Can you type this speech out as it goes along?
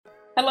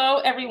Hello,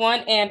 everyone,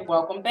 and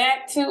welcome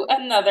back to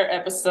another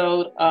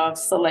episode of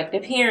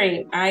Selective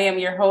Hearing. I am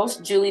your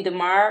host, Julie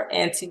DeMar,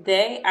 and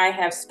today I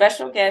have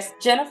special guest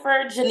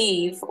Jennifer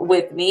Geneve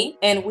with me,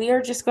 and we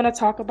are just going to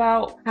talk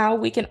about how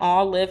we can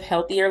all live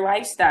healthier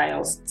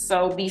lifestyles.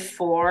 So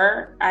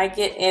before I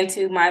get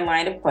into my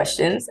line of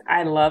questions,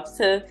 I love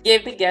to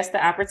give the guest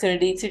the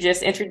opportunity to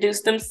just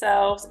introduce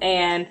themselves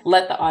and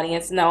let the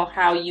audience know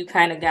how you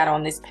kind of got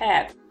on this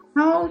path.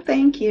 Oh,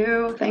 thank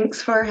you.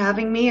 Thanks for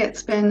having me.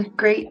 It's been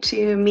great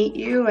to meet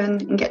you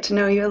and get to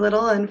know you a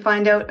little and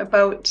find out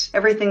about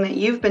everything that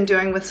you've been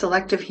doing with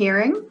selective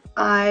hearing.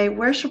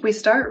 Where should we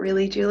start,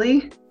 really,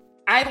 Julie?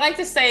 I'd like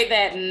to say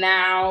that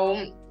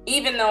now,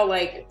 even though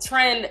like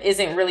trend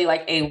isn't really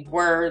like a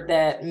word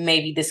that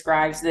maybe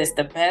describes this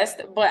the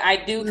best, but I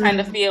do kind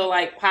of feel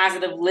like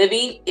positive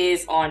living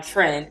is on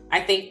trend. I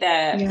think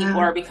that people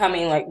are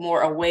becoming like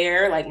more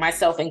aware, like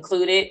myself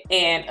included,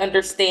 and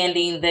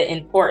understanding the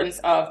importance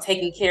of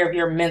taking care of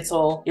your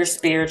mental, your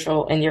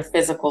spiritual, and your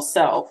physical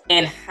self,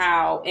 and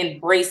how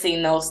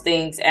embracing those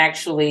things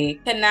actually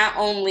can not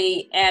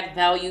only add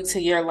value to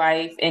your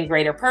life and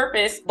greater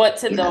purpose, but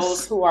to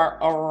those who are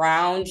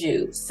around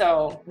you.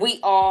 So we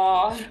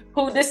all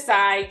who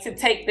decide to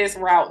take this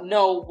route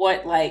know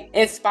what like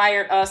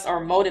inspired us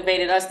or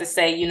motivated us to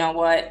say, you know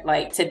what,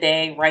 like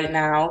today, right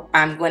now,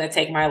 I'm going to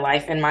take my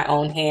life in my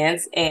own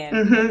hands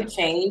and make a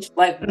change.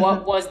 Like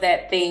what was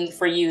that thing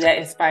for you that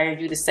inspired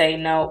you to say,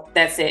 no,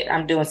 that's it,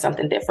 I'm doing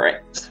something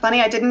different? It's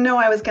funny, I didn't know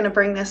I was going to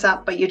bring this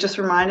up, but you just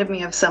reminded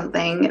me of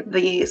something.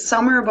 The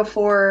summer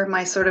before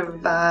my sort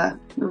of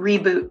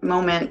reboot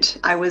moment,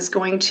 I was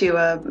going to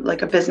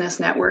a business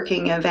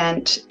networking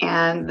event,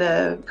 and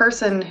the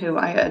person who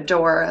I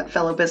adore, a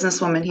fellow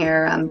businesswoman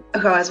here,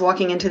 who I was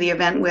walking into the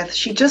event with,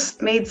 she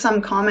just made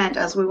some comment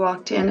as we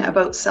walked in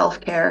about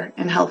self-care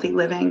and healthy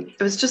living.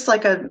 It was just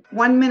like a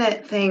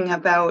 1-minute thing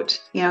about,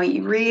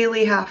 you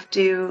really have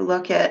to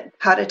look at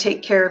how to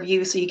take care of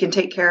you so you can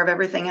take care of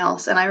everything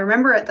else. And I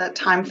remember at that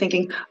time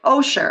thinking,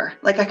 oh, sure,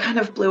 like I kind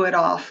of blew it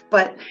off.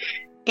 But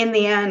in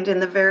the end, in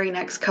the very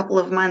next couple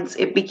of months,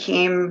 it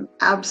became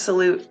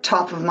absolute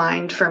top of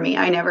mind for me.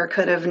 I never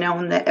could have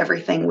known that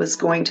everything was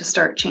going to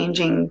start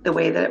changing the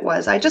way that it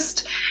was. At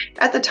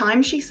the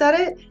time she said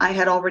it, I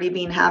had already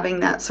been having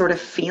that sort of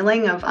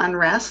feeling of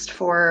unrest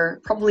for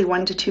probably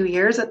 1 to 2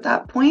 years at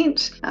that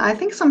point. I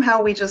think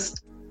somehow we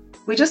just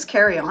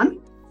carry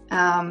on.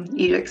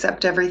 You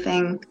accept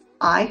everything.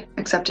 I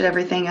accepted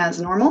everything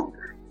as normal,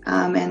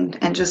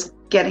 and just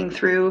getting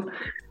through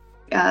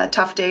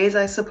tough days,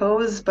 I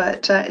suppose,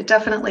 but it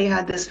definitely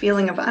had this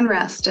feeling of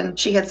unrest. And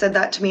she had said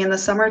that to me in the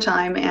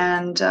summertime,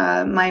 and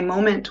my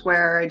moment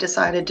where I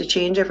decided to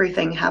change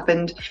everything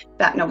happened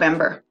that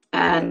November.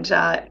 And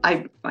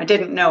I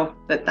didn't know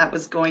that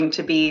was going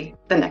to be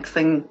the next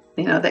thing,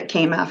 that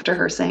came after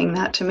her saying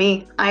that to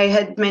me. I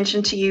had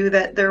mentioned to you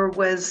that there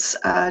was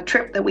a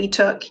trip that we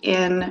took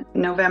in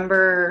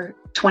November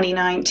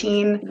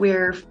 2019,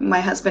 where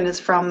my husband is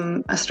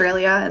from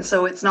Australia, and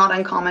so it's not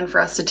uncommon for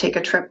us to take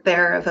a trip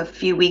there of a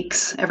few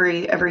weeks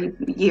every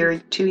year,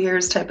 2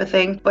 years type of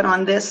thing. But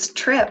on this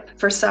trip,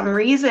 for some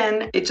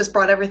reason, it just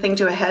brought everything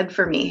to a head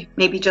for me.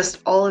 Maybe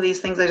just all of these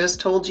things I just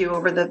told you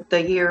over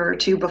the year or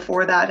two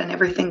before that, and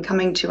everything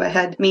coming to a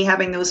head. Me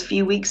having those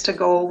few weeks to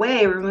go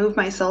away, remove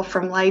myself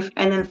from life,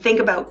 and then think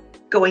about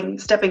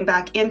stepping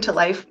back into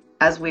life.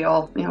 As we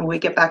all, we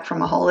get back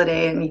from a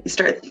holiday and you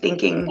start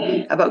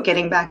thinking about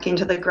getting back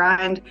into the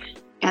grind.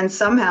 And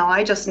somehow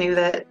I just knew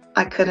that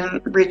I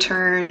couldn't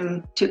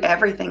return to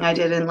everything I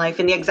did in life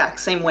in the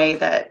exact same way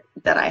that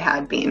I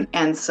had been.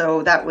 And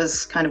so that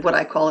was kind of what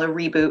I call a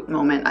reboot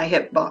moment. I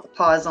hit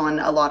pause on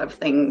a lot of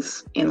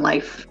things in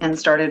life and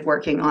started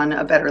working on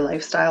a better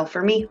lifestyle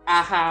for me.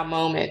 Aha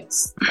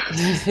moments.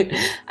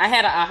 I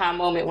had an aha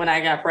moment when I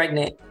got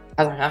pregnant.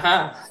 I was like,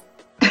 aha.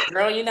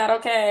 Girl, you're not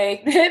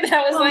okay.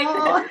 That was like,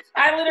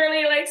 I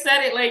literally like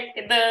said it,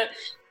 like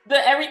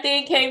the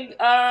everything came,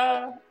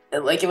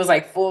 like it was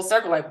like full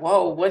circle, like,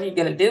 whoa, what are you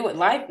gonna do with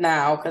life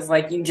now? Cause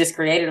like you just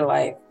created a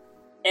life.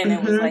 And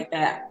it was like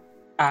that,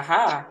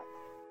 aha.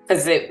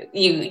 Cause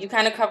you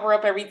kind of cover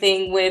up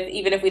everything with,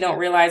 even if we don't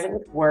realize it,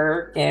 with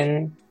work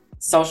and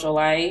social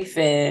life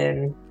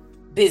and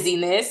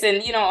busyness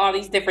and, all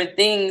these different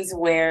things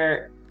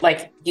where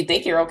like you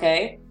think you're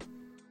okay.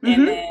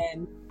 And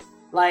then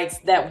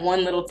like that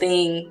one little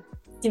thing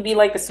can be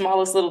like the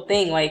smallest little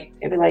thing. Like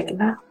it'd be like,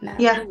 no,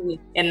 really.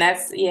 And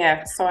that's,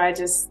 So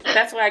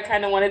that's why I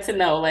kind of wanted to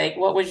know, like,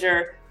 what was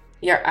your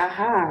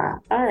aha?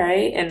 All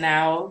right. And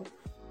now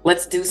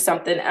let's do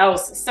something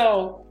else.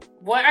 So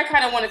what I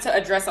kind of wanted to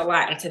address a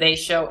lot in today's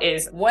show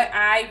is what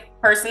I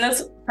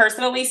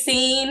personally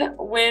seen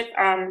with,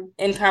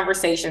 in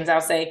conversations,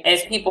 I'll say,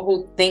 as people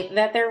who think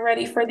that they're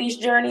ready for these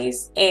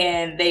journeys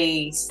and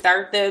they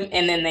start them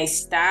and then they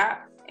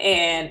stop.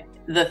 And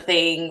the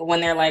thing when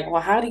they're like,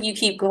 well, how do you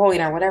keep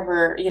going or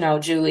whatever,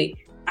 Julie,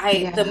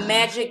 the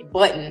magic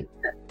button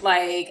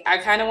Like, I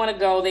kind of want to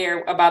go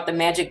there about the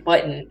magic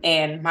button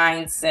and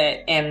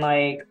mindset and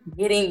like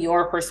getting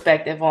your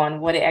perspective on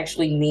what it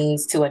actually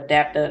means to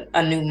adapt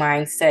a new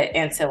mindset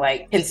and to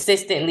like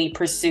consistently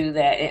pursue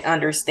that and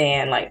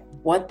understand like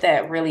what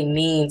that really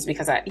means.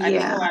 Because I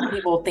think a lot of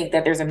people think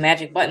that there's a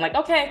magic button. Like,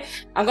 okay,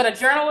 I'm going to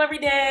journal every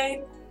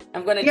day.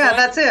 I'm going to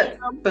that's it.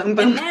 Boom, boom.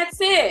 And that's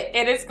it.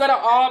 And it's going to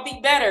all be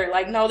better.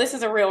 Like, no, this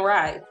is a real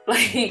ride.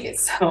 Like,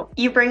 so.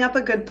 You bring up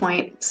a good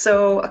point.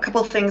 So a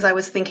couple of things I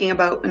was thinking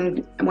about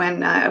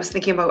when I was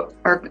thinking about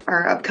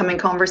our upcoming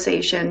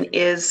conversation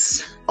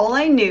is all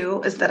I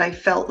knew is that I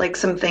felt like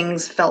some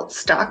things felt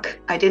stuck.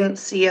 I didn't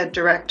see a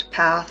direct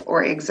path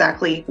or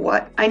exactly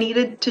what I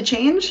needed to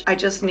change. I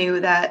just knew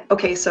that,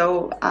 okay,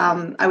 so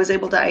I was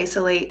able to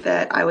isolate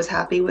that I was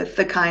happy with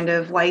the kind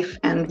of wife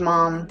and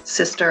mom,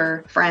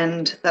 sister,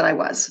 friend that I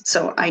was.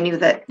 So I knew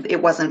that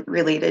it wasn't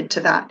related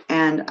to that.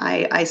 And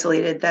I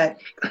isolated that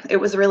it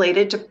was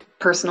related to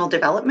personal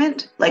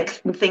development, like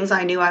things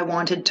I knew I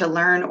wanted to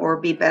learn or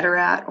be better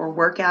at or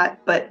work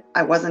at, but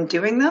I wasn't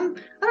doing them.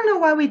 I don't know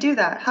why we do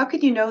that. How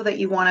could you know that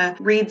you want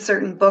to read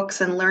certain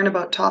books and learn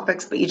about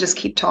topics, but you just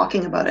keep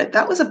talking about it?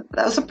 That was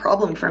a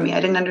problem for me.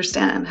 I didn't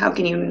understand. How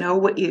can you know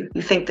what you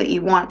think that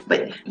you want,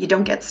 but you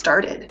don't get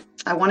started?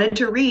 I wanted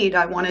to read.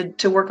 I wanted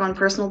to work on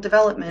personal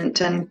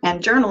development and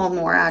journal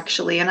more,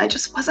 actually, and I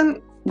just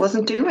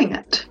wasn't doing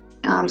it.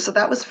 So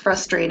that was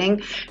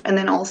frustrating. And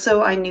then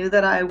also I knew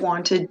that I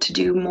wanted to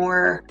do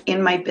more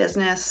in my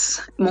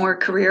business, more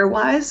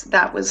career-wise.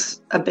 That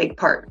was a big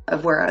part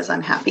of where I was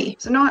unhappy.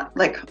 So I'm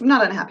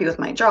not unhappy with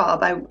my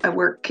job. I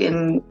work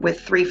with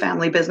 3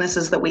 family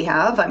businesses that we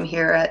have. I'm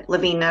here at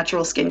Levine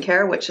Natural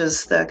Skincare, which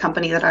is the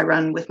company that I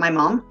run with my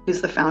mom,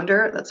 who's the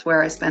founder. That's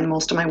where I spend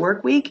most of my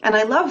work week. And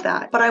I love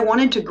that. But I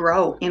wanted to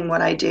grow in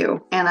what I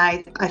do. And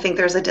I think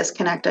there's a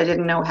disconnect. I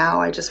didn't know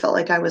how. I just felt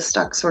like I was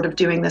stuck sort of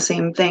doing the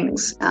same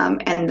things.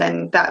 And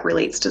then that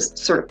relates to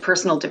sort of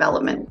personal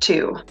development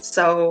too.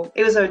 So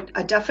it was a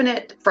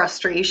definite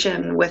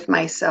frustration with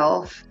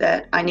myself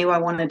that I knew I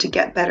wanted to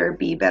get better,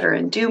 be better,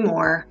 and do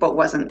more, but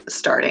wasn't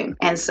starting.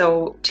 And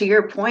so to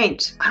your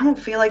point, I don't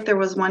feel like there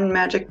was one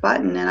magic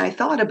button. And I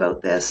thought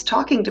about this,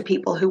 talking to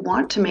people who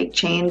want to make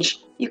change.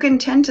 You can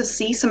tend to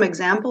see some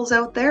examples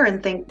out there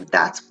and think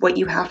that's what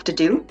you have to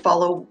do,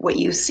 follow what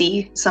you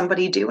see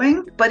somebody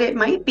doing. But it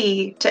might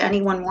be, to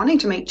anyone wanting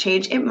to make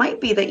change, it might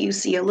be that you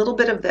see a little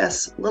bit of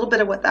this, a little bit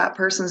of what that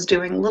person's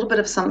doing, a little bit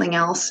of something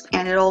else,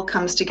 and it all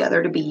comes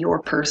together to be your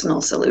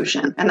personal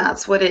solution. And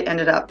that's what it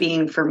ended up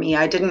being for me.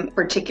 I didn't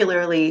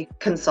particularly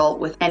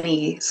consult with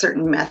any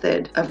certain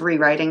method of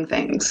rewriting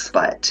things,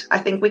 but I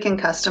think we can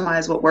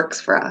customize what works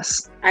for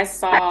us. I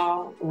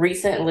saw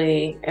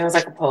recently, it was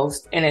like a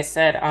post, and it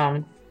said,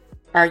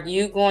 are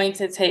you going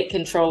to take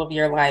control of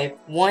your life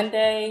one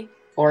day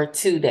or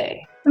 2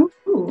 days?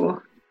 Ooh.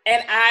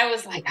 And I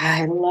was like,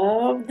 I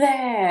love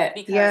that.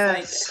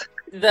 Because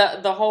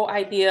like the whole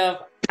idea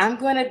of I'm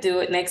going to do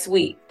it next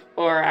week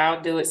or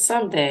I'll do it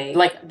someday,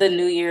 like the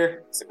New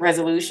Year's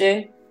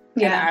resolution.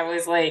 Yeah. And I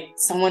was like,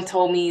 someone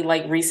told me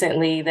like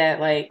recently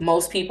that like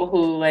most people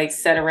who like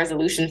set a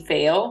resolution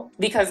fail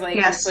because like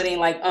you're putting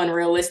like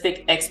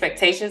unrealistic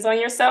expectations on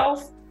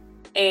yourself.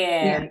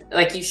 And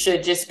like you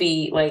should just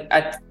be like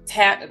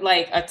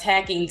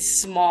attacking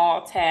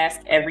small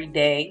tasks every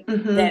day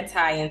that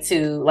tie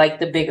into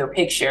like the bigger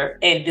picture.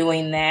 And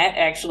doing that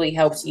actually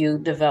helps you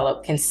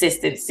develop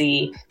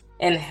consistency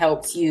and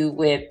helps you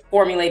with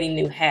formulating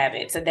new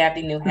habits,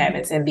 adapting new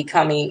habits, and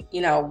becoming,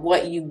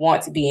 what you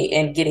want to be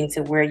and getting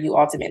to where you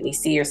ultimately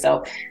see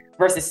yourself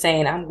versus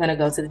saying, I'm going to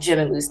go to the gym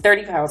and lose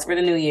 30 pounds for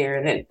the new year.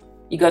 And then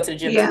you go to the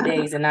gym 2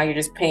 days and now you're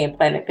just paying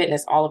Planet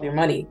Fitness all of your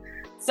money.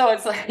 So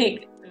it's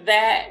like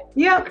that,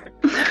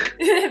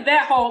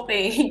 that whole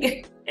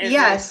thing.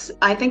 Yes,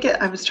 I think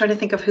I was trying to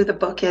think of who the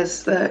book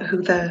is,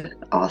 who the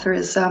author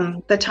is.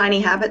 The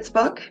Tiny Habits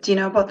book. Do you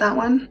know about that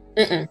one?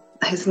 Mm-mm.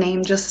 His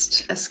name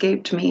just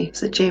escaped me.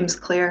 Is it James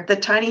Clear? The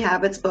Tiny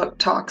Habits book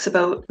talks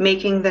about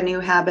making the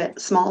new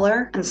habit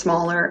smaller and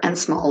smaller and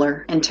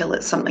smaller until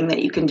it's something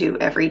that you can do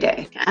every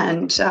day.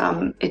 And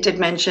it did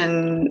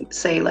mention,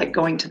 say, like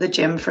going to the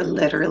gym for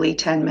literally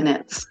 10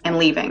 minutes and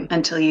leaving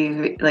until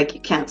you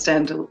can't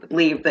stand to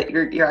leave, that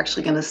you're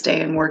actually going to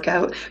stay and work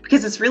out,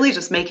 because it's really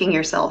just making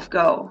yourself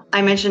go.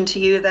 I mentioned to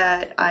you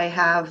that I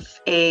have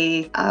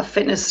a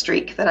fitness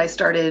streak that I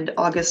started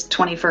August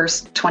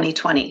 21st,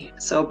 2020.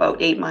 So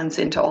about 8 months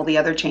into all the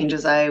other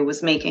changes I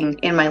was making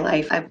in my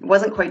life. I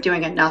wasn't quite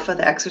doing enough of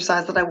the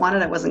exercise that I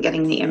wanted. I wasn't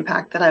getting the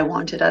impact that I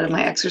wanted out of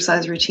my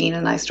exercise routine.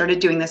 And I started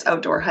doing this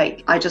outdoor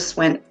hike. I just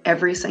went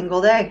every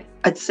single day.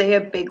 I'd say a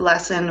big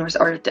lesson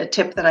or a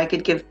tip that I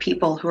could give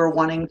people who are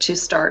wanting to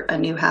start a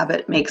new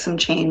habit, make some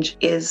change,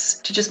 is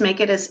to just make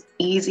it as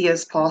easy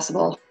as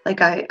possible. Like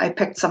I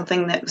picked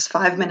something that was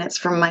 5 minutes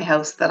from my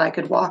house, that I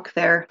could walk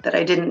there, that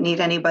I didn't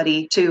need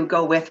anybody to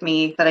go with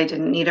me, that I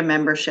didn't need a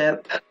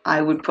membership.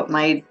 I would put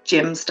my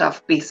gym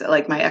stuff,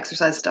 like my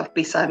exercise stuff,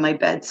 beside my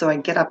bed. So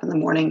I'd get up in the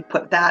morning,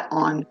 put that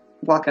on,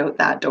 walk out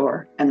that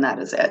door, and that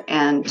is it.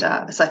 And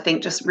so I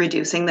think just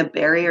reducing the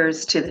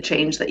barriers to the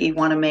change that you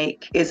want to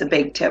make is a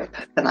big tip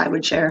that I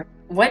would share.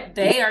 What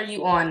day are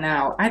you on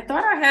now? I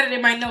thought I had it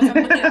in my notes.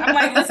 I'm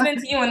like listening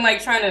to you and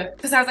like trying to,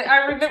 because I was like,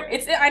 I remember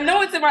I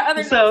know it's in my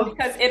other notes,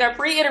 because in a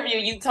pre-interview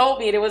you told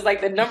me it was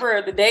like the number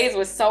of the days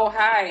was so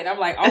high, and I'm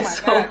like, oh my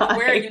God, high.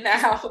 Where are you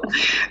now?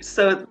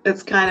 So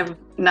it's kind of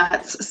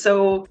nuts.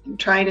 So I'm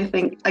trying to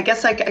think, I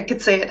guess I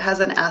could say it has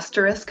an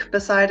asterisk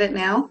beside it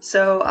now.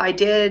 So I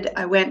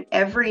went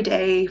every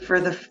day for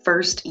the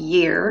first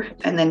year,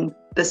 and then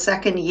the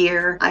second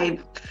year I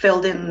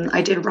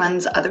did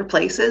runs other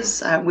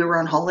places. We were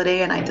on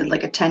holiday and I did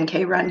like a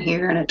 10K run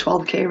here and a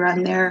 12K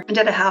run there. I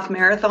did a half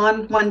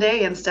marathon one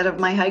day instead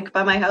of my hike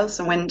by my house,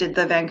 and went and did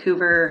the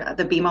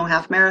BMO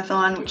half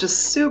marathon, which is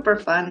super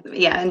fun.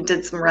 Yeah, and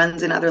did some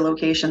runs in other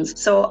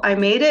locations. So I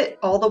made it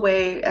all the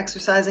way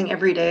exercising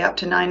every day up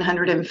to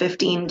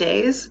 915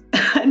 days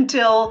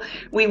until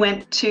we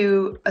went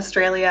to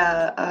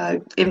Australia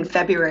in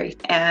February,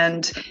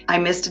 and I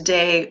missed a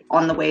day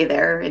on the way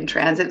there in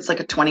transit. It's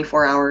like a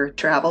 24-hour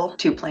travel,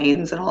 2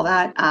 planes and all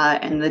that,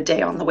 and the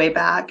day on the way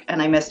back,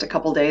 and I missed a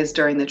couple days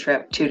during the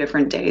trip, 2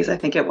 different days I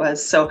think it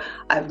was. So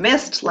I've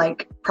missed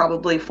like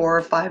probably 4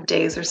 or 5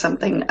 days or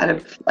something out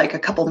of like a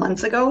couple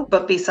months ago,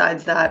 but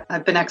besides that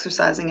I've been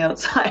exercising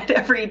outside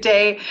every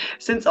day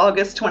since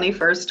August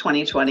 21st,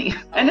 2020,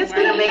 and it's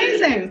been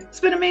amazing. It's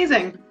been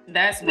amazing.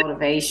 That's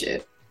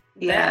motivation.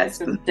 Yeah, that's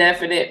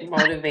definite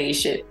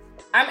motivation.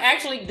 I'm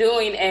actually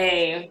doing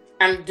a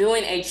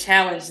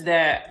challenge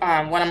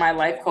that one of my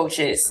life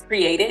coaches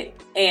created,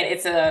 and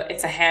it's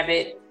a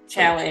habit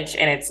challenge,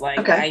 and it's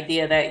like the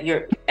idea that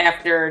you're,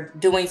 after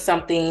doing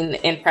something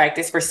in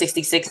practice for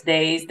 66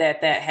 days,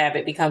 that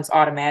habit becomes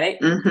automatic.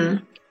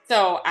 Mm-hmm.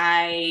 So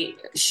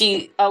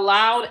she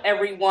allowed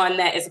everyone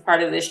that is a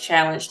part of this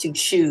challenge to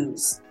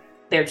choose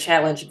their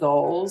challenge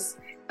goals.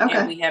 Okay.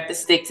 And we have to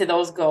stick to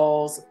those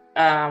goals.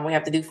 We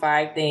have to do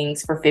 5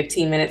 things for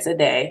 15 minutes a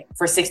day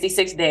for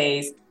 66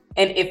 days.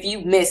 And if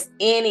you miss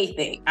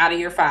anything out of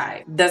your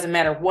 5, doesn't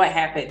matter what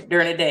happened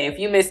during the day, if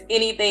you miss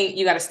anything,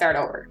 you got to start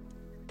over.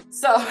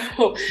 So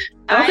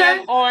I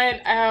am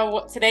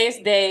on, today is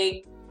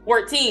day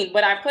 14,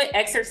 but I put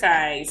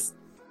exercise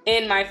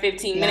in my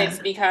 15 minutes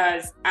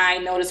because I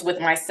noticed with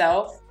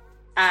myself,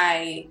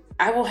 I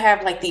will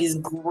have like these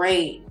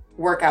great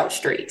workout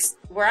streaks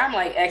where I'm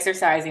like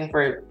exercising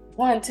for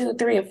 1, 2,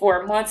 3, and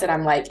 4 months, and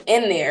I'm like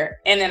in there,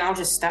 and then I'll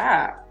just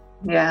stop.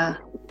 Yeah.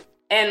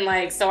 And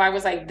like, so I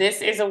was like,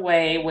 this is a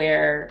way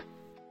where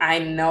I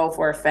know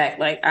for a fact,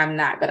 like, I'm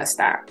not going to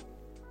stop.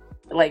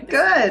 Like, this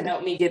is gonna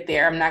help me get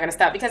there. I'm not going to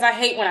stop, because I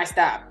hate when I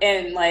stop.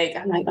 And like,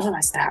 I'm like, oh, I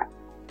stop.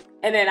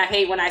 And then I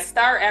hate when I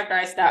start after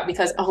I stop,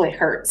 because, oh, it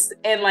hurts.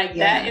 And like,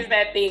 that is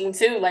that thing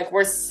too. Like,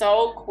 we're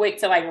so quick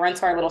to like run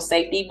to our little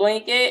safety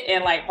blanket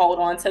and like hold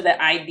on to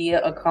the idea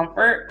of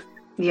comfort.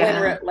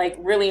 Yeah. When like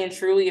really and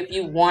truly, if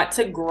you want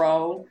to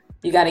grow,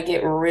 you got to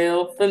get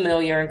real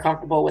familiar and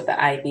comfortable with the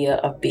idea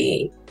of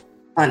being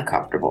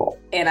uncomfortable.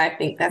 And I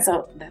think that's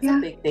a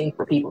big thing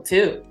for people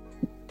too.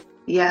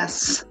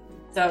 Yes.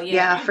 So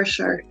yeah, for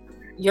sure.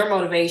 Your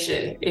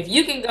motivation. If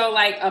you can go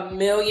like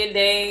 1,000,000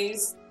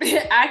 days,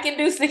 I can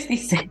do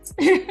 66.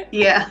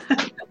 Yeah,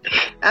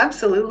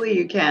 absolutely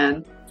you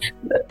can.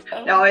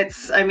 No,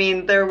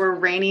 there were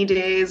rainy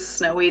days,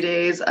 snowy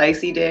days,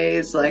 icy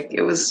days. Like,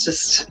 it was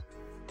just,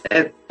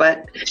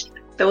 but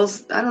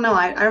those, I don't know,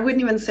 I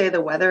wouldn't even say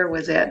the weather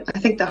was it. I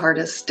think the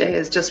hardest day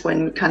is just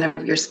when kind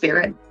of your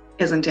spirit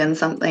isn't in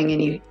something,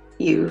 and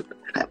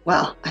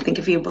I think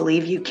if you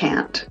believe you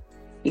can't,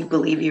 you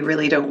believe you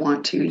really don't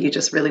want to, you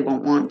just really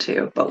won't want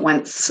to. But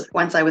once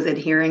I was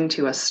adhering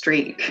to a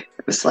streak,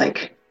 it was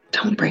like,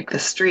 don't break the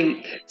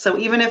streak. So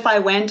even if I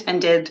went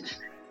and did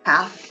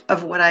half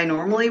of what I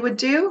normally would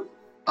do,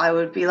 I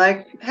would be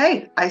like,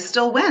 hey, I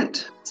still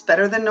went. It's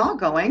better than not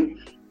going.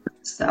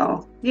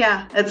 So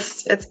yeah,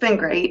 it's been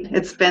great.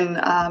 It's been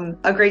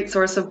a great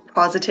source of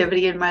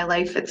positivity in my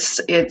life.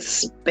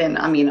 It's been,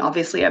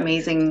 obviously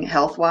amazing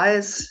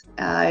health-wise.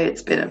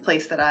 It's been a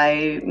place that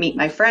I meet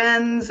my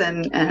friends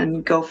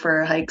and go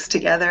for hikes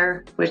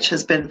together, which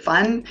has been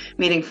fun.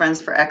 Meeting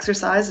friends for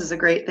exercise is a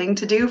great thing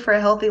to do for a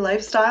healthy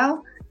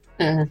lifestyle.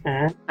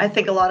 Mm-hmm. I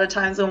think a lot of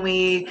times when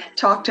we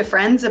talk to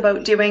friends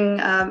about doing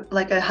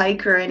like a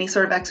hike or any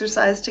sort of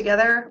exercise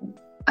together,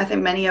 I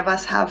think many of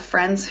us have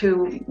friends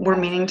who were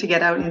meaning to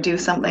get out and do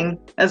something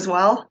as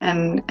well,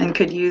 and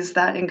could use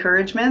that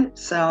encouragement.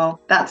 So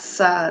that's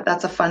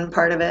a fun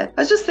part of it.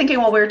 I was just thinking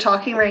while we were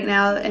talking right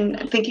now,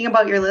 and thinking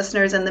about your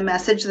listeners and the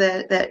message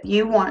that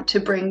you want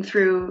to bring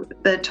through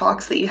the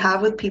talks that you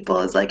have with people,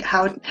 is like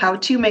how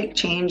to make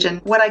change,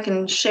 and what I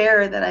can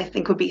share that I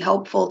think would be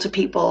helpful to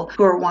people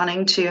who are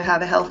wanting to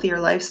have a healthier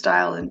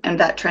lifestyle. And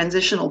that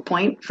transitional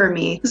point for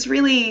me is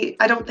really,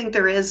 I don't think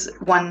there is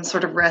one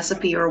sort of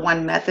recipe or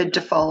one method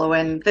to follow,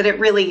 and that it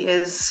really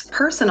is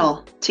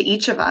personal to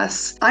each of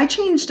us. I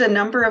changed a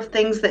number of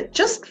things that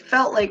just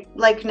felt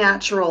like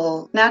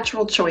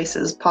natural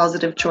choices,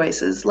 positive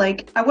choices.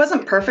 Like, I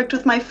wasn't perfect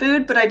with my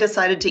food, but I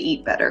decided to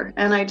eat better,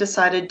 and I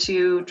decided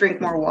to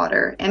drink more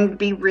water and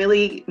be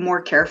really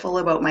more careful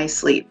about my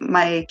sleep.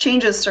 My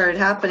changes started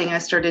happening. I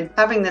started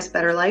having this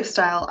better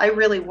lifestyle. I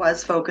really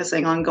was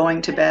focusing on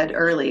going to bed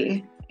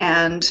early.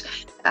 And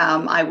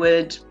I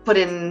would put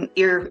in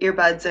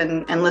earbuds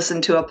and listen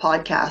to a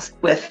podcast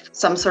with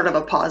some sort of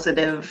a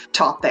positive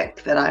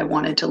topic that I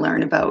wanted to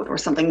learn about, or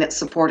something that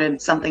supported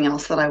something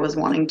else that I was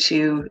wanting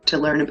to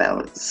learn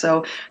about.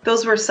 So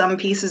those were some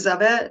pieces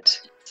of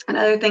it.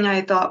 Another thing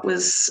I thought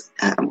was,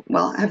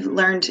 I've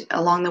learned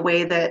along the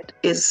way that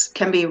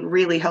can be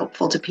really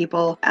helpful to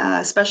people,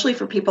 especially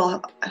for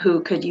people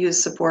who could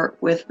use support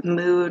with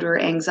mood or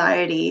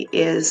anxiety,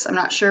 is, I'm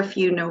not sure if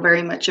you know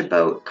very much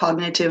about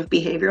cognitive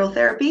behavioral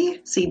therapy,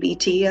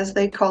 CBT as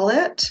they call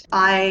it.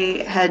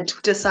 I had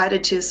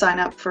decided to sign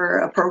up for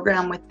a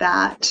program with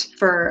that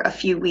for a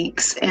few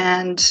weeks,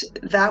 and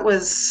that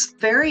was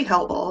very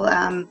helpful.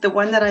 The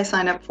one that I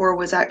signed up for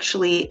was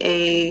actually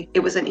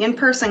it was an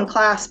in-person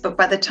class, but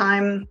by the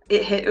time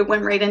it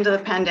went right into the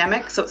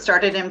pandemic. So it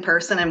started in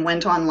person and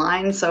went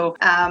online. So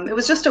it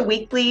was just a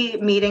weekly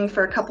meeting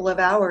for a couple of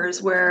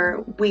hours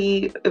where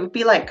it would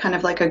be like kind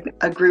of like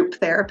a group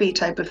therapy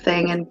type of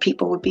thing. And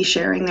people would be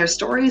sharing their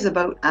stories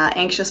about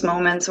anxious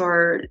moments,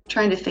 or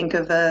trying to think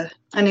of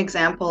an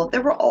example.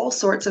 There were all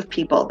sorts of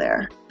people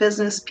there.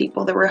 Business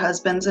people, there were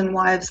husbands and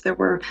wives, there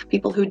were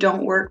people who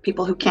don't work,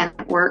 people who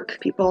can't work,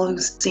 people who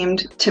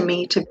seemed to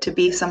me to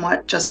be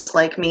somewhat just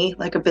like me,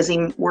 like a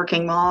busy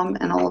working mom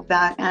and all of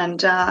that.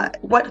 And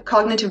what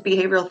cognitive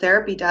behavioral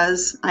therapy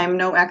does, I'm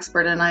no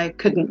expert and I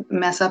couldn't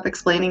mess up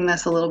explaining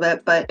this a little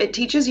bit, but it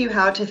teaches you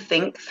how to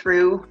think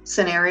through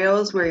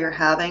scenarios where you're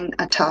having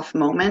a tough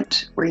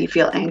moment, where you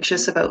feel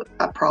anxious about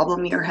a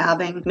problem you're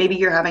having. Maybe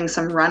you're having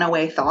some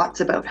runaway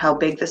thoughts about how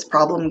big this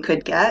problem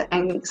could get.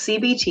 And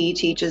CBT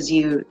teaches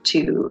you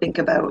to think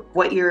about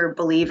what you're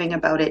believing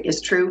about it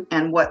is true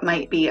and what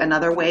might be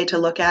another way to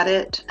look at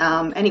it.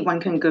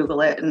 Anyone can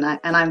Google it, and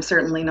I'm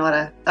certainly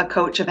not a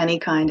coach of any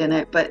kind in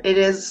it, but it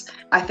is,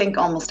 I think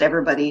almost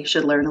everybody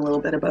should learn a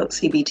little bit about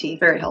CBT.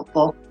 Very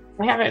helpful.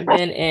 I haven't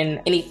been in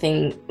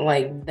anything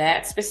like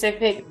that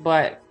specific,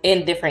 but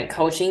in different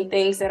coaching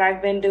things that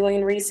I've been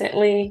doing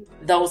recently,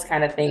 those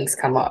kind of things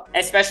come up,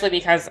 especially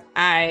because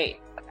I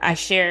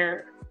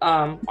share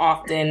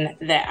often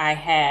that I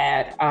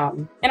had,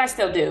 and I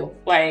still do,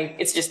 like,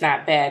 it's just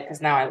not bad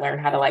because now I learned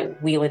how to like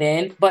wheel it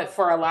in. But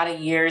for a lot of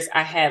years,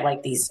 I had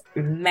like these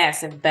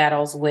massive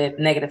battles with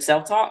negative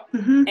self-talk.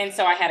 Mm-hmm. And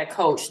so I had a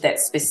coach that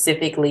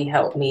specifically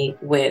helped me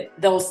with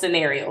those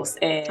scenarios.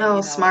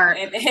 And, smart.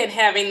 And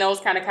having those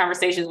kind of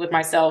conversations with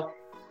myself,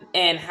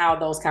 and how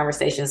those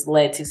conversations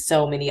led to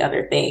so many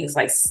other things,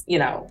 like,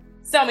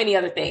 so many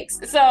other things.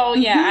 So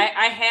yeah,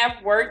 I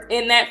have worked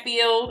in that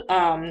field.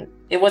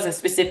 It wasn't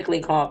specifically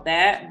called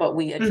that, but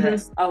we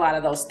addressed a lot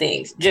of those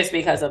things just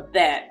because of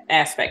that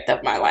aspect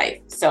of my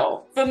life.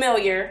 So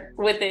familiar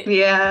with it.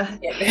 Yeah.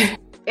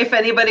 If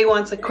anybody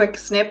wants a quick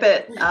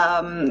snippet,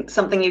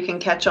 something you can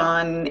catch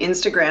on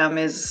Instagram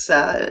is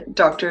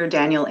Dr.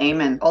 Daniel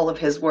Amen. All of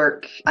his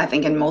work, I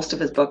think in most of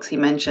his books, he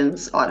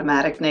mentions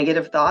automatic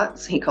negative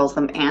thoughts. He calls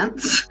them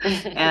ants.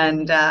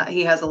 And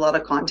he has a lot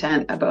of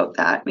content about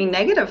that. I mean,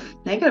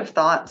 negative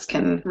thoughts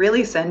can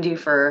really send you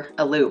for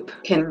a loop,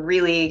 can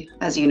really,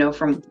 as you know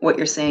from what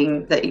you're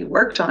saying that you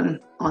worked on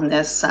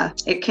this,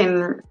 it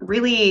can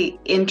really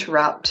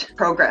interrupt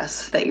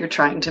progress that you're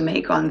trying to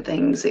make on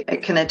things.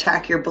 It can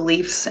attack your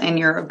beliefs and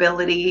your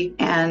ability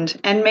and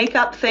make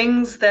up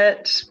things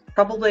that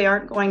probably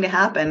aren't going to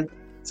happen.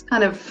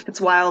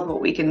 It's wild what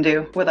we can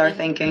do with our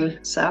thinking.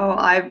 So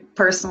I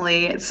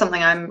personally, it's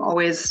something I'm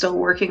always still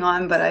working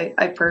on, but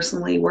I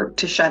personally work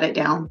to shut it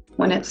down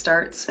when it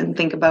starts and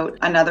think about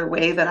another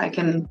way that I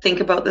can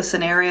think about the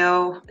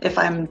scenario. If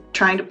I'm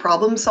trying to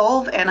problem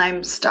solve and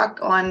I'm stuck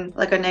on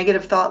like a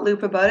negative thought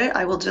loop about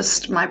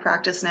it, my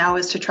practice now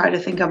is to try to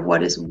think of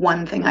what is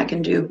one thing I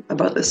can do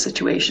about this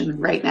situation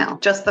right now.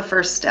 Just the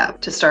first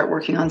step to start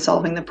working on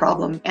solving the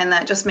problem. And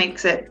that just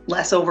makes it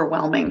less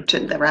overwhelming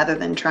rather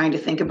than trying to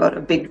think about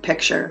a big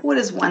picture. What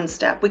is one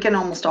step? We can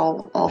almost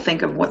all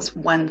think of what's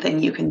one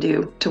thing you can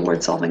do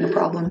towards solving a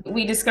problem.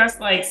 We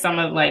discussed like some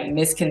of like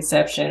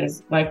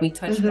misconceptions, like we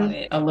touched on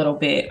it a little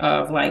bit,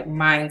 of like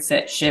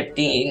mindset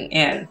shifting.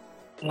 And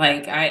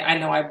like I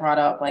know I brought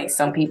up like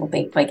some people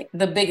think like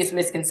the biggest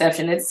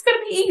misconception is it's gonna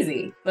be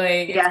easy.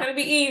 Like it's gonna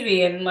be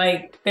easy, and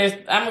like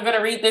I'm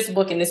gonna read this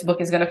book and this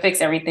book is gonna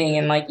fix everything.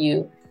 And like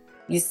you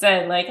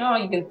said, like, oh,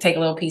 you can take a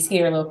little piece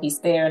here, a little piece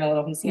there, and a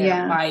little piece here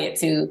and apply it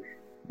to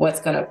what's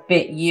going to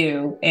fit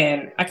you.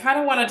 And I kind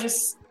of want to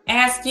just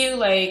ask you,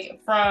 like,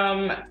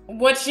 from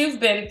what you've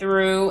been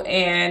through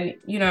and,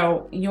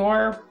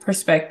 your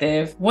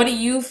perspective, what do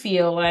you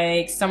feel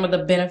like some of the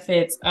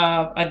benefits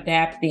of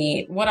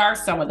adapting? What are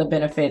some of the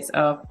benefits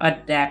of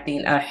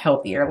adapting a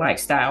healthier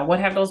lifestyle? What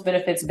have those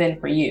benefits been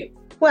for you?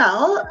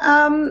 Well,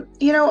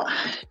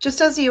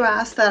 just as you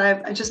asked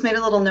that, I just made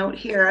a little note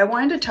here. I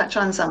wanted to touch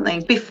on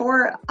something.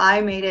 Before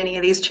I made any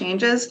of these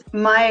changes,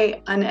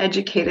 my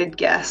uneducated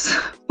guess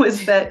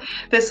was that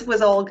this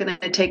was all going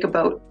to take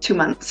about 2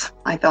 months.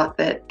 I thought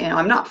that,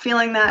 I'm not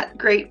feeling that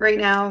great right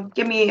now.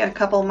 Give me a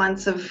couple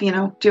months of,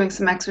 doing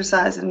some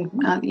exercise and,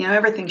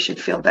 everything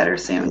should feel better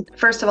soon.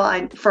 First of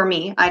all, for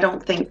me, I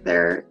don't think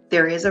there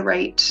is a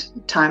right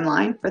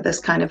timeline for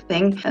this kind of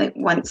thing. I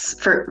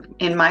think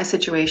in my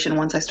situation,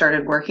 once I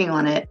started working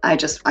on it, I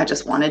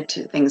just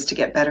wanted things to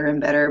get better and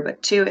better.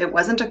 But two, it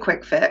wasn't a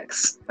quick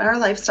fix. Our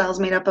lifestyle is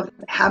made up of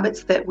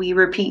habits that we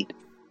repeat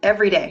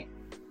every day.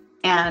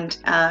 And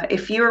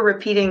if you are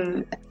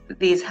repeating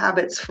these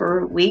habits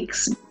for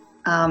weeks,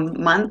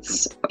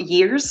 months,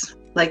 years,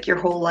 like your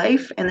whole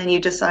life, and then you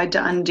decide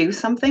to undo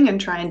something and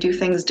try and do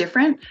things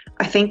different,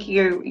 I think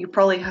you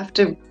probably have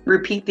to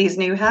repeat these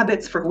new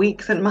habits for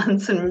weeks and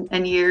months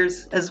and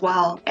years as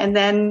well. And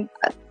then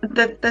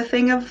the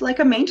thing of like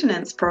a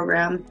maintenance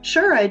program.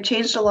 Sure, I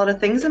changed a lot of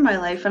things in my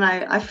life, and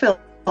I feel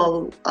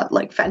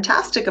like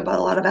fantastic about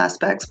a lot of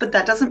aspects, but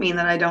that doesn't mean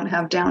that I don't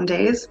have down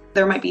days.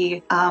 There might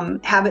be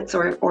habits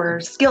or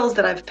skills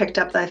that I've picked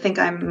up that I think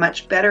I'm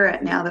much better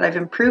at now, that I've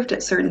improved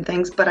at certain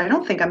things, but I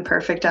don't think I'm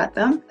perfect at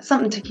them.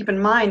 Something to keep in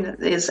mind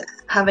is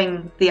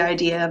having the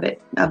idea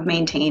of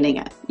maintaining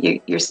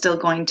it. You're still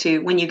going to,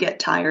 when you get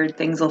tired,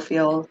 things will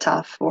feel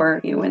tough,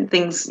 or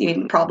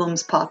when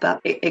problems pop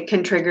up, it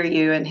can trigger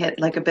you and hit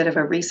like a bit of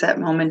a reset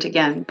moment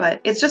again.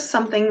 But it's just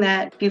something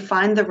that if you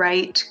find the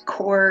right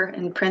core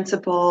and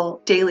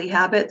principle daily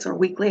habits or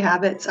weekly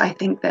habits, I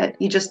think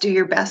that you just do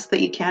your best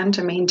that you can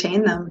to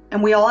maintain them.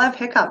 And we all have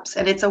hiccups,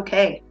 and it's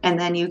okay. And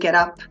then you get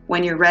up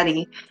when you're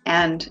ready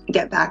and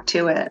get back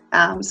to it.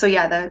 So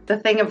yeah, the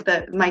thing of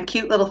my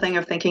cute little thing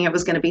of thinking it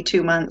was going to be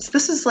 2 months.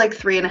 This is like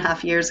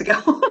 3.5 years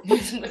ago.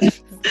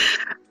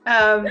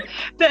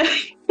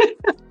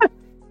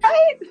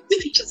 Right?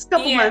 Just a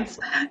couple months.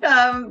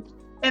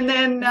 And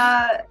then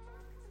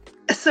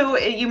so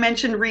you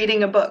mentioned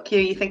reading a book.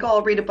 You think,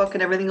 I'll read a book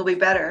and everything will be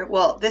better.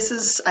 Well, this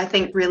is, I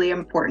think, really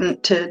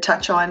important to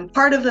touch on.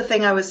 Part of the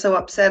thing I was so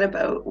upset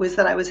about was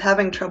that I was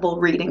having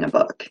trouble reading a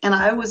book. And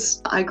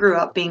I grew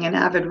up being an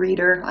avid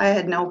reader. I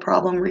had no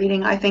problem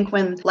reading. I think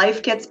when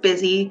life gets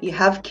busy, you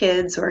have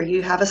kids, or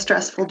you have a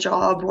stressful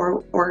job,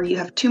 or you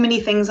have too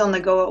many things on the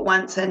go at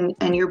once,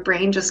 and your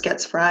brain just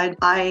gets fried.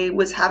 I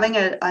was having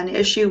an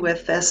issue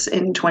with this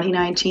in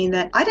 2019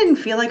 that I didn't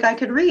feel like I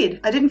could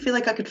read. I didn't feel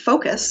like I could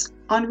focus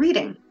on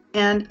reading.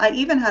 And I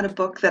even had a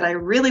book that I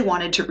really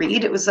wanted to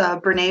read. It was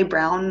a Brene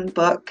Brown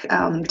book,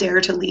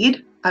 Dare to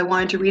Lead. I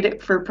wanted to read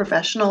it for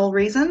professional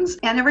reasons.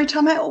 And every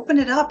time I opened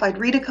it up, I'd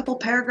read a couple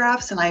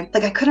paragraphs and I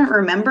couldn't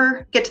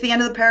remember, get to the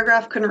end of the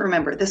paragraph, couldn't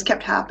remember. This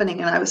kept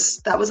happening. And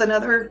that was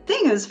another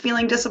thing, I was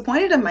feeling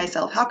disappointed in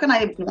myself. How can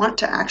I want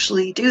to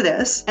actually do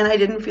this? And I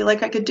didn't feel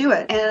like I could do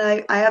it.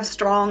 And I have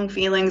strong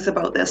feelings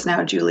about this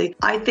now, Julie.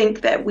 I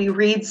think that we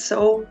read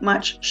so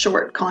much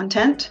short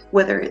content,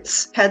 whether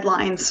it's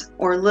headlines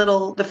or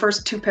the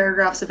first 2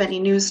 paragraphs of any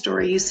news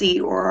story you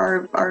see,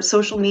 or our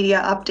social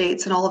media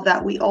updates and all of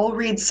that. We all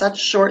read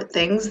such short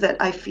things that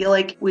I feel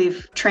like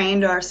we've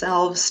trained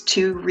ourselves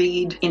to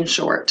read in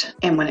short.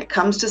 And when it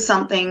comes to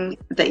something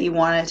that you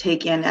want to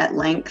take in at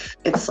length,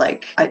 it's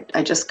like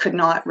I just could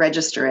not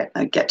register it.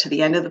 I get to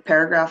the end of the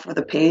paragraph or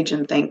the page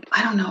and think,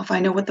 I don't know if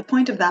I know what the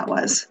point of that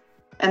was.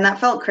 And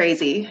that felt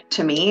crazy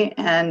to me.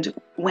 And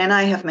when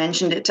I have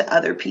mentioned it to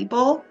other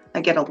people, I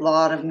get a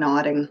lot of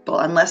nodding.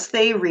 But unless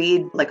they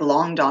read like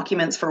long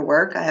documents for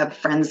work, I have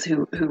friends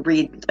who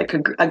read like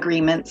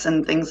agreements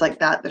and things like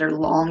that are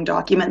long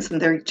documents,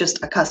 and they're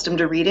just accustomed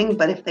to reading.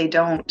 But if they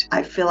don't,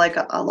 I feel like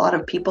a lot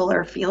of people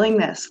are feeling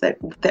this,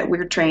 that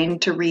we're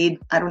trained to read,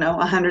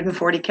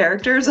 140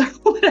 characters or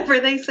whatever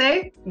they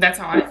say. That's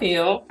how I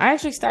feel. I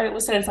actually started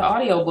listening to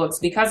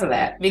audiobooks because of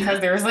that, because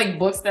there's like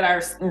books that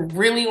I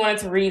really wanted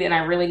to read and I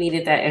really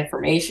needed that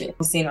information.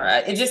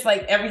 It just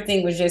like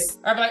everything was just,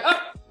 I'd be like,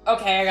 oh,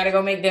 okay, I gotta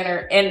go make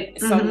dinner. And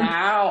so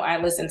now I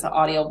listen to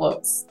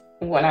audiobooks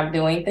when I'm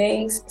doing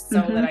things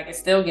so that I can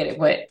still get it.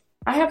 But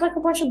I have like a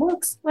bunch of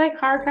books, like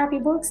hard copy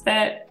books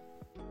that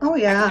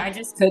I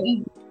just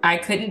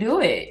couldn't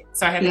do it.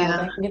 So I had to go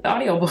back and get the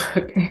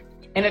audiobook.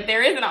 And if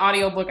there is an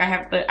audiobook,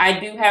 I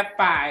do have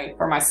 5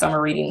 for my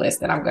summer reading list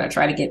that I'm gonna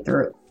try to get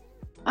through.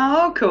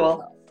 Oh,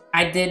 cool.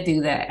 I did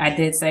do that. I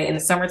did say in the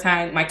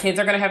summertime, my kids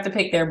are gonna have to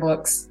pick their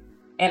books.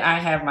 And I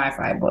have my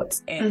 5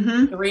 books,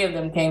 and 3 of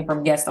them came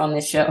from guests on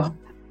this show.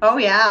 Oh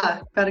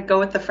yeah, got to go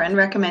with the friend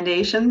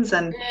recommendations.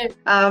 And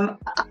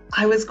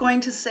I was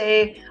going to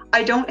say,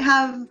 I don't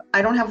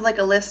have like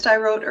a list I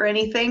wrote or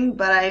anything,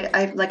 but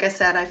I like I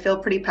said, I feel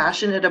pretty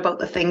passionate about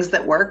the things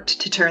that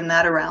worked to turn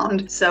that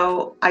around.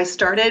 So I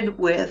started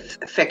with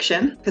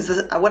fiction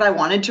because what I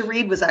wanted to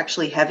read was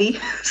actually heavy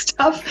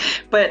stuff,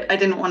 but I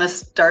didn't want to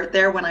start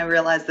there when I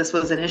realized this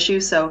was an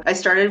issue. So I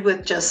started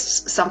with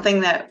just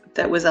something that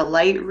was a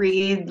light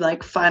read,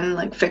 like fun,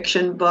 like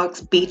fiction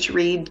books, beach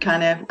read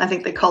kind of, I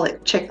think they call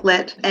it chick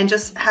lit, and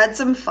just had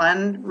some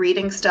fun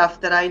reading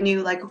stuff that I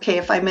knew, like, okay,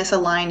 if I miss a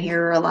line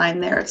here or a line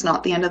there, it's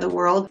not the end of the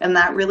world. And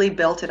that really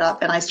built it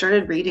up. And I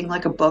started reading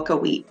like a book a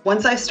week.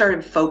 Once I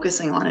started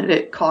focusing on it,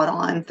 it caught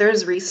on.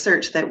 There's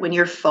research that when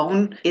your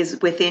phone is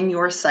within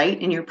your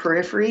sight in your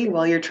periphery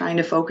while you're trying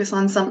to focus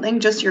on something,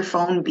 just your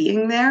phone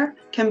being there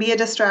can be a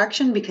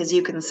distraction because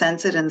you can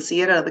sense it and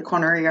see it out of the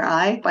corner of your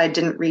eye. But I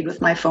didn't read with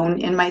my phone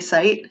in my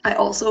sight. I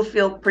also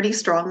feel pretty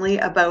strongly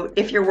about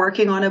if you're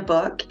working on a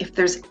book, if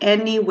there's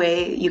any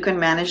way you can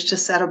manage to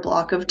set a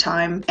block of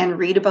time and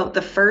read about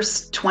the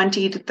first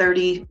 20 to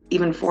 30,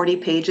 even 40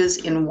 pages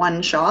in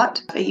one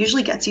shot, it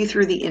usually gets you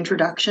through the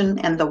introduction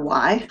and the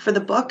why for the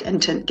book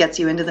and gets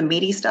you into the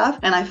meaty stuff.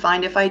 And I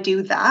find if I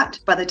do that,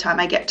 by the time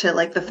I get to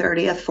like the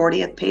 30th,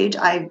 40th page,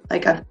 I've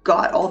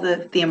got all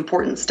the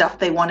important stuff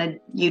they wanted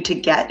you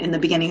to get in the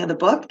beginning of the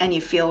book, and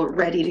you feel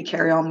ready to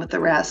carry on with the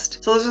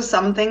rest. So those are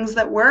some things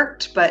that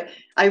worked, but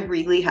I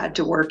really had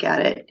to work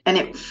at it, and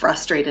it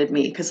frustrated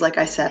me because, like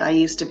I said, I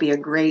used to be a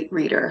great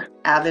reader,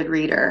 avid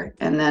reader,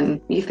 and then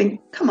you think,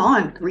 come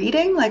on,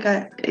 reading?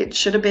 It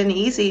should have been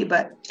easy,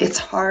 but it's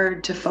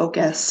hard to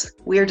focus.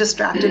 We are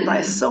distracted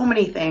by so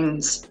many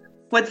things.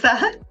 What's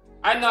that?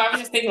 I know, I was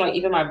just thinking, like,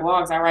 even my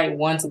blogs, I write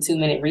 1 to 2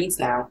 minute reads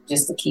now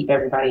just to keep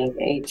everybody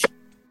engaged.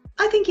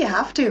 I think you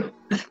have to.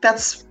 I think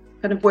that's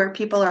kind of where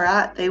people are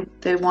at.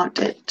 They want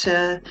it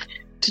to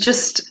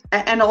just,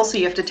 and also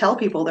you have to tell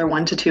people they're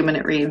 1 to 2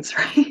 minute reads,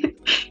 right?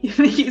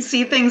 You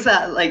see things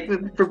that, like,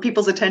 for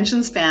people's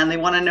attention span, they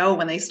want to know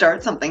when they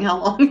start something, how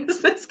long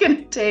is this going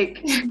to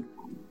take?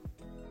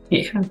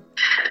 Yeah.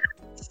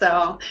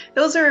 So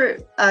those are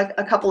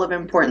a couple of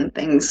important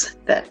things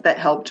that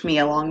helped me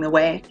along the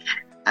way.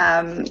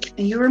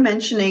 You were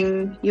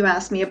mentioning, you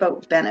asked me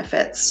about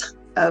benefits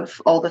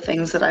of all the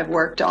things that I've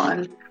worked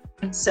on.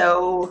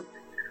 So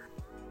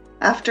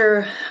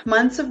after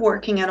months of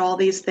working at all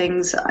these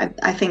things,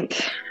 I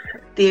think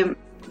the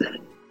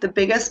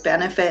biggest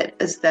benefit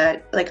is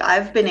that, like,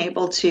 I've been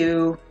able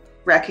to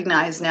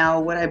recognize now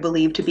what I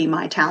believe to be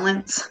my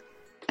talents.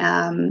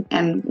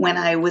 And when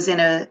I was in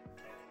a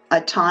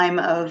time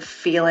of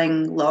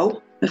feeling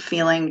low,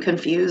 feeling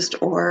confused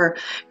or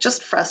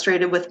just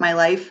frustrated with my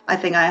life, I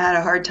think I had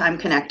a hard time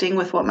connecting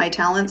with what my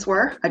talents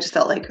were. I just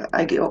felt like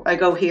I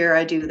go here,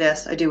 I do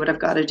this, I do what I've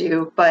got to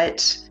do.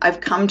 But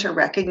I've come to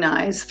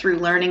recognize through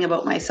learning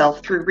about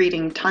myself, through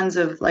reading tons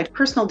of like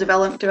personal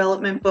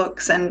development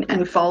books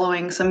and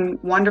following some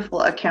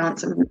wonderful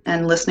accounts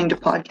and listening to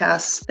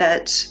podcasts,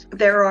 that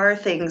there are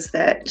things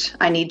that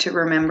I need to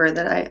remember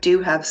that I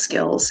do have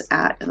skills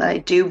at and that I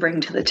do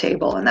bring to the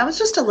table. And that was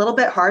just a little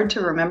bit hard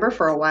to remember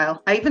for a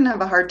while. I even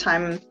have a hard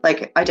time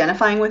like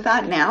identifying with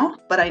that now,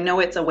 but I know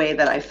it's a way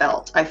that I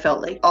felt. I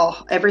felt like,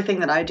 oh, everything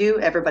that I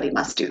do, everybody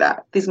must do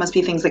that. These must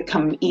be things that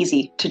come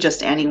easy to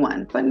just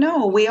anyone. But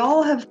no, we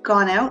all have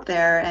gone out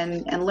there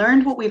and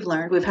learned what we've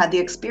learned. We've had the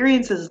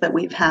experiences that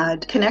we've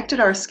had, connected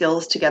our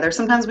skills together.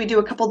 Sometimes we do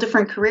a couple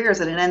different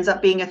careers and it ends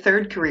up being a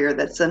third career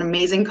that's an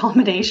amazing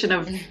combination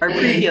of our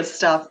previous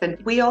stuff.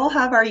 And we all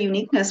have our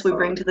uniqueness we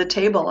bring to the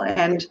table.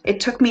 And it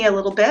took me a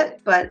little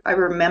bit, but I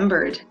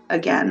remembered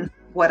again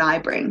what I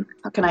bring.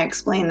 How can I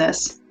explain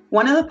this?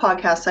 One of the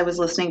podcasts I was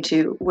listening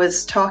to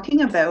was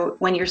talking about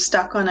when you're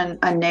stuck on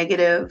a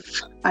negative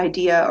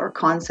idea or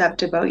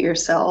concept about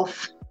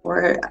yourself,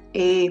 or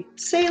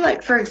say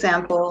like, for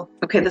example,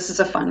 okay, this is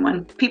a fun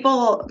one.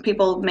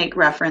 People make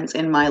reference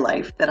in my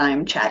life that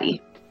I'm chatty,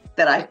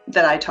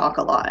 that I talk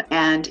a lot.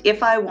 And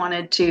if I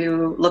wanted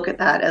to look at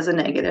that as a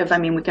negative, I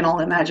mean, we can all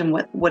imagine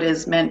what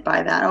is meant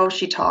by that. Oh,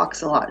 she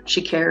talks a lot,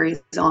 she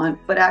carries on.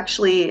 But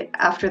actually,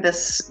 after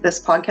this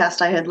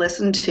podcast I had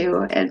listened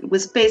to, it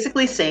was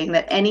basically saying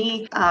that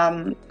any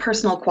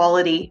personal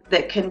quality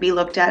that can be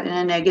looked at in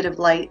a negative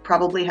light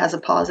probably has a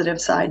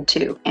positive side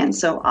too. And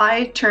so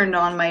I turned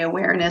on my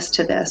awareness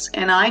to this.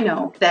 And I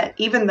know that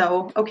even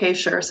though, okay,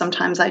 sure,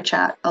 sometimes I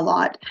chat a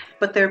lot,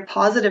 but their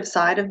positive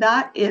side of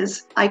that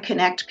is I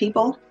connect people.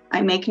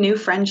 I make new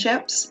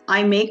friendships.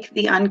 I make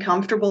the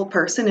uncomfortable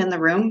person in the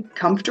room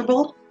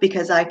comfortable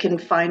because I can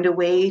find a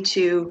way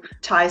to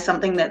tie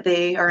something that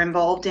they are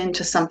involved in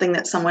to something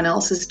that someone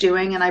else is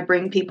doing, and I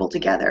bring people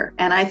together.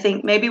 And I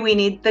think maybe we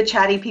need the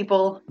chatty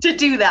people to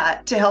do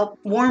that, to help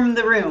warm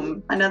the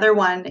room. Another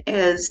one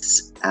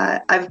is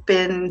I've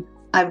been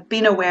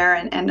aware,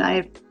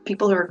 and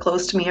people who are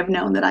close to me have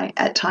known that I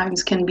at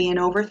times can be an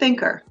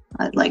overthinker.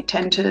 I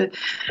tend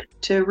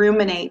to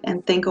ruminate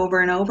and think over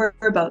and over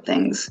about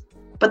things.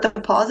 But the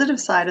positive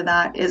side of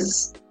that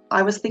is,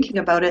 I was thinking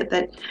about it,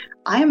 that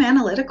I am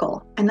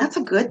analytical, and that's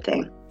a good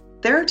thing.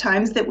 There are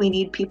times that we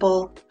need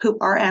people who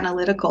are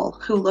analytical,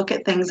 who look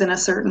at things in a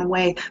certain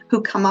way, who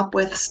come up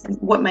with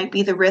what might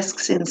be the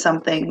risks in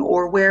something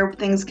or where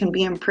things can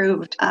be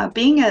improved.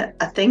 Being a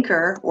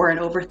thinker or an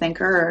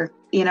overthinker, or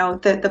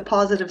the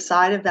positive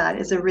side of that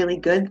is a really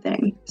good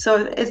thing.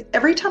 So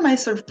every time I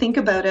sort of think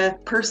about a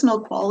personal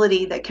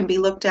quality that can be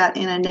looked at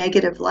in a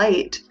negative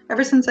light,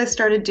 ever since I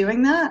started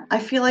doing that, I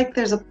feel like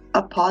there's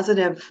a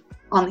positive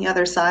on the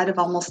other side of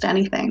almost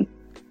anything.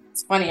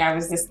 It's funny. I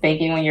was just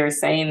thinking when you were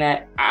saying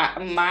that.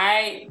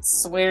 My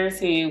swear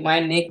to you, my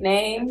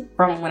nickname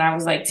from when I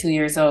was like 2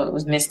 years old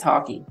was Miss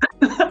Talkie.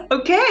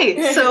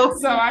 Okay, so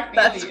I feel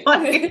that's you.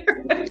 why.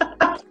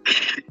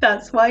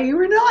 That's why you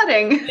were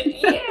nodding.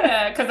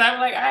 Yeah, because I'm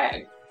like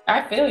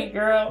I feel you,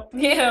 girl.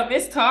 Yeah,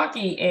 Miss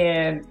Talkie,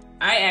 and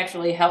I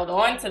actually held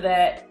on to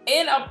that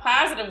in a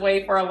positive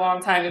way for a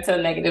long time until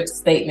negative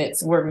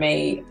statements were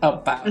made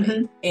about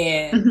it,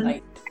 and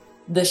like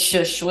the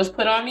shush was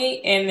put on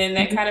me, and then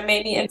that kind of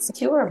made me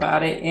insecure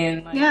about it,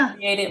 and like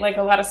created like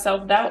a lot of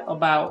self-doubt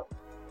about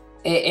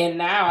it. And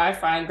now I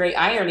find great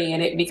irony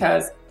in it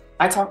because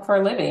I talk for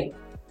a living.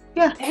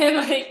 Yeah. And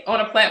like on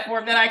a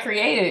platform that I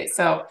created.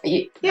 So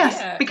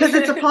yes, because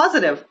it's a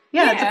positive.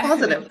 Yeah, it's a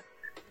positive.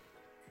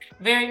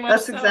 Very much.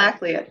 That's so.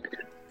 exactly it.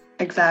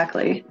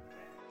 Exactly.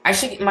 I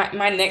should get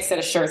my next set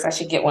of shirts. I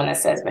should get one that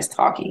says Miss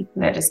Talkie.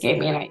 That just gave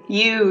me an idea.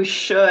 You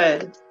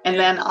should, and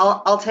then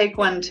I'll take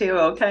one too.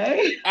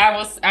 Okay. I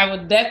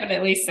will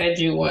definitely send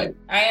you one.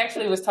 I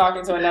actually was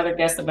talking to another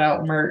guest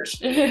about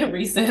merch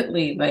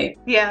recently. Like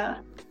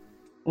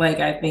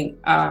I think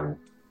I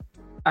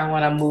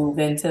want to move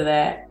into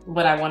that,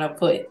 but I want to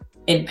put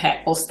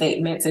impactful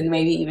statements and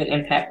maybe even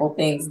impactful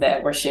things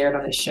that were shared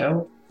on the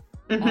show.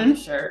 On the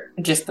shirt,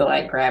 just to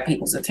like grab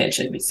people's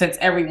attention, since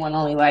everyone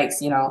only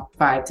likes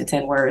 5 to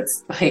 10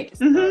 words like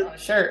on a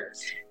shirt,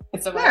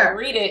 and so I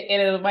read it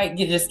and it might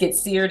just get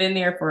seared in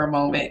there for a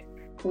moment.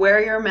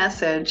 Wear your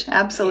message.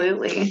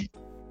 Absolutely.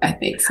 I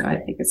think so. I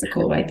think it's a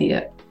cool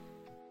idea.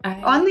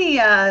 On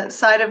the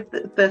side of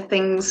the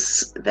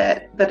things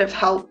that have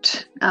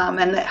helped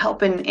and that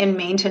help in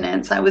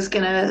maintenance, I was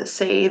gonna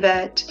say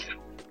that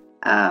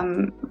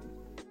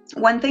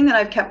one thing that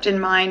I've kept in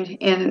mind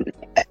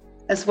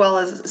as well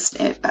as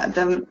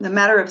the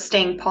matter of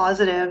staying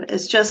positive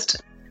is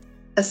just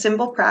a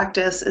simple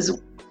practice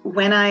is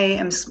when I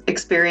am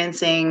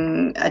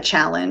experiencing a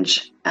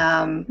challenge,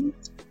 the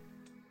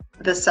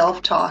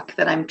self-talk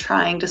that I'm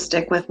trying to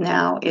stick with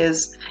now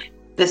is,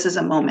 this is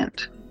a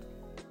moment.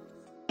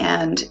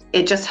 And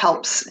it just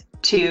helps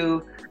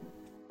to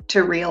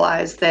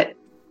realize that,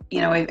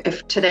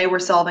 if today we're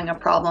solving a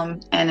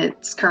problem and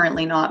it's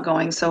currently not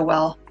going so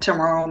well,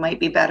 tomorrow might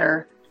be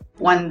better.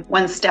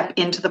 One step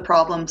into the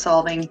problem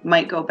solving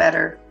might go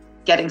better.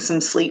 Getting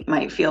some sleep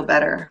might feel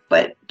better.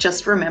 But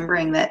just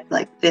remembering that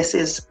this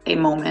is a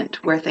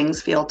moment where things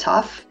feel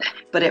tough,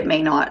 but it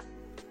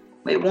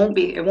won't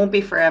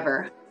be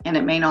forever, and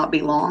it may not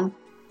be long.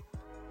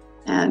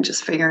 And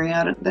just figuring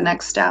out the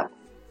next step.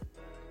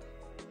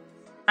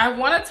 I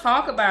want to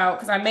talk about,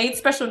 because I made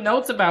special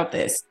notes about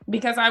this,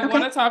 because I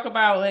want to talk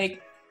about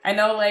I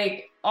know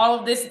all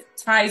of this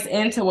ties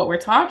into what we're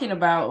talking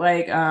about,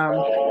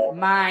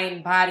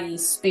 mind, body,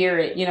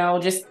 spirit,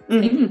 just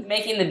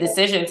making the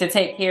decision to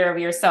take care of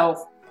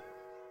yourself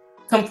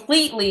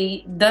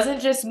completely doesn't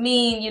just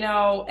mean,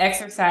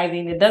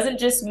 exercising. It doesn't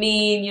just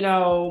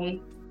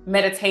mean,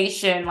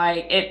 meditation.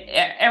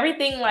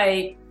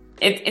 Everything,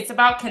 it's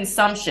about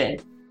consumption.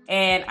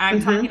 And I'm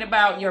talking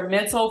about your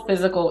mental,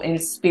 physical, and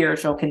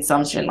spiritual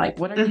consumption.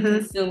 What are you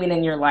consuming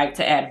in your life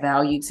to add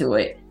value to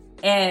it?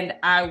 And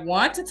I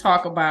want to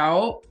talk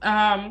about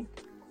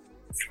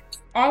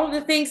all of the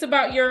things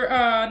about your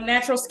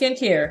natural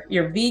skincare,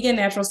 your vegan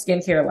natural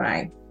skincare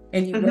line.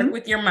 And you work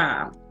with your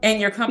mom. And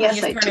your company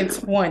is turning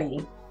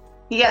 20.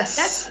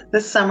 Yes,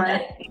 this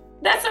summer.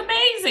 That's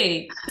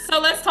amazing.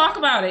 So let's talk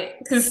about it.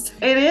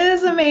 It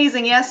is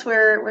amazing. Yes,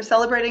 we're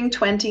celebrating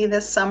 20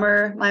 this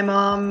summer. My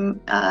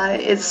mom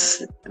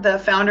is the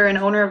founder and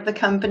owner of the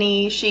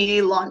company.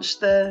 She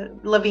launched the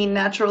Levine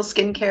Natural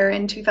Skincare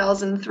in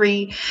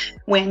 2003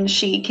 when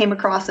she came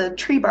across a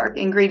tree bark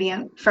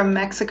ingredient from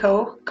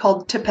Mexico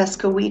called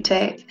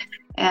Tepescohuite.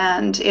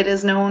 And it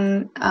is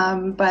known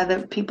by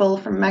the people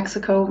from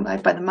Mexico, by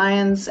the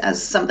Mayans,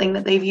 as something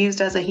that they've used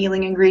as a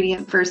healing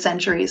ingredient for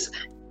centuries.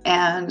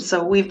 And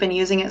so we've been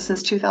using it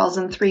since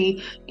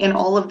 2003 in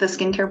all of the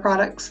skincare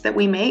products that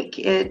we make.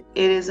 It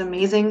is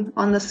amazing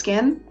on the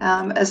skin.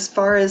 As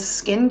far as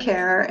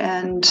skincare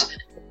and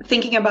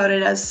thinking about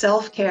it as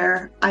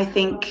self-care, I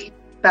think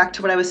back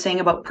to what I was saying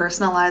about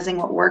personalizing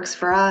what works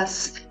for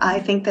us.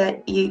 I think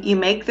that you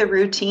make the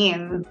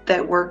routine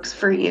that works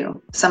for you.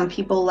 Some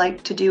people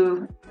like to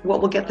do what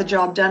will get the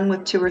job done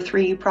with 2 or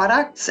 3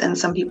 products, and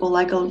some people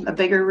like a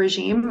bigger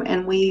regime,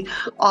 and we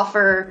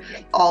offer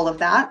all of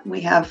that.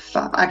 We have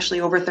actually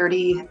over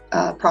 30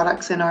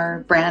 products in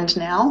our brand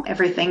now,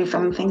 everything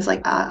from things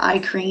like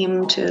eye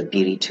cream to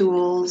beauty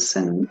tools,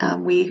 and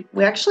we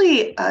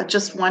actually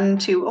just won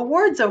 2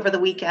 awards over the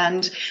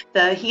weekend.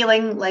 The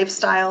Healing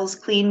Lifestyles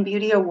Clean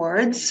Beauty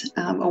Awards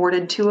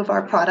awarded 2 of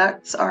our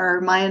products. Our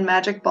Mayan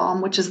Magic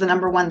Balm, which is the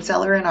 #1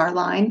 seller in our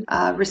line,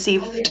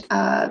 received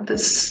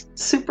this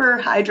Super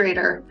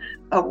Hydrator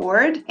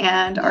Award,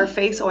 and our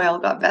face oil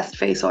got Best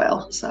Face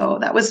Oil. So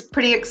that was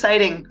pretty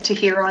exciting to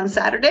hear on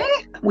Saturday.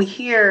 We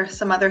hear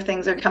some other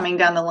things are coming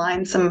down the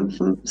line, some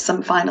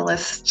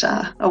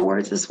finalist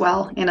awards as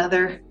well in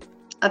other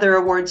other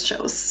awards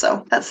shows.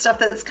 So that's stuff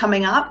that's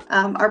coming up.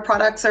 Our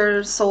products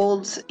are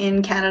sold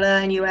in Canada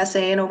and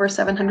USA in over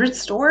 700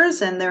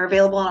 stores, and they're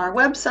available on our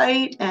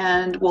website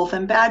and Wolf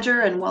and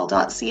Badger and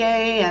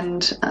well.ca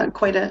and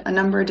quite a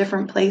number of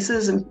different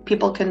places. And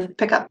people can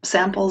pick up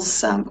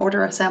samples,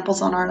 order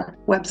samples on our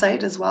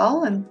website as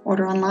well, and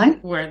order online.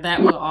 Where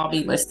that will all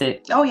be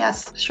listed. Oh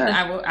yes, sure.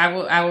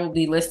 I will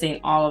be listing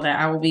all of that.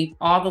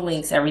 All the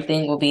links,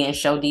 everything will be in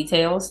show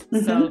details,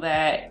 so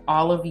that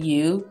all of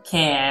you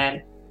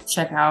can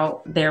check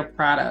out their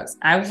products.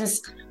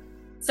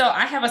 So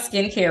I have a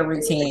skincare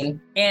routine,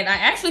 and I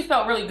actually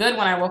felt really good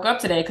when I woke up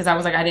today because I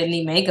was like, I didn't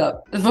need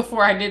makeup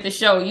before I did the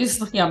show.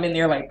 Usually I'm in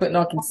there like putting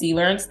on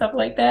concealer and stuff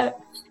like that.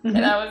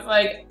 And I was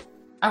like,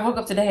 I woke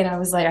up today and I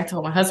was like, I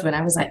told my husband,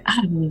 I was like, I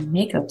don't need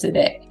makeup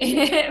today.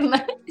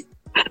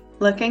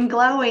 Looking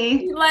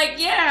glowy. Like,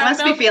 yeah.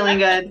 Must be feeling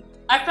good.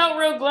 I felt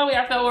real glowy.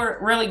 I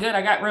felt really good.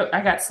 I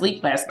got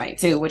sleep last night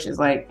too, which is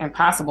like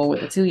impossible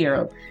with a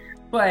 2-year-old.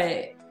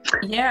 But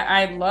yeah,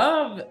 I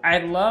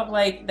love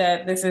like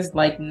that this is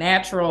like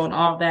natural and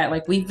all that.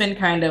 Like we've been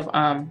kind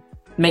of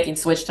making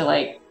switch to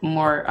like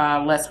more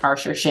less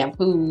harsher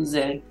shampoos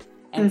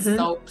and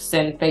soaps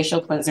and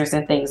facial cleansers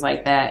and things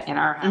like that in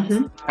our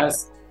house.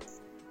 Because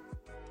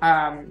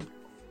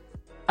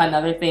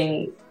another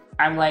thing,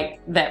 I'm like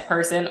that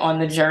person on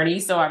the journey,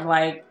 so I'm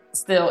like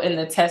still in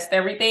the test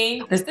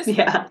everything. Does this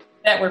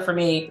that work for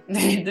me?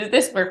 Does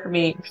this work for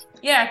me?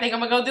 Yeah, I think I'm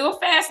gonna go do a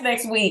fast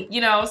next week,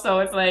 so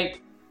it's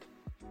like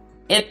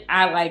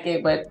I like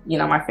it, but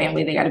my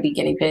family, they got to be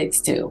guinea pigs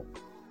too.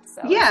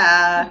 So.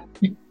 Yeah.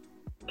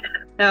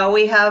 No,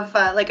 we have,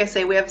 like I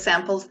say, we have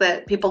samples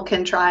that people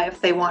can try if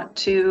they want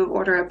to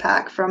order a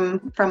pack from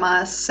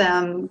us.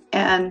 And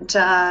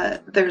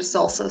there's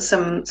also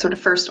some sort of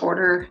first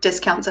order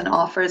discounts and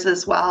offers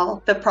as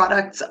well. The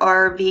products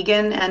are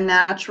vegan and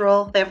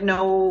natural. They have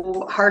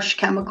no harsh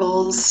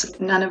chemicals,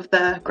 none of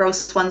the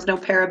gross ones, no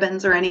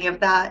parabens or any of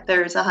that.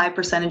 There's a high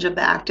percentage of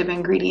the active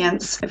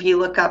ingredients. If you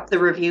look up the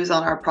reviews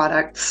on our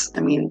products,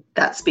 I mean,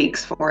 that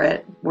speaks for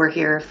it. We're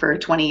here for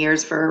 20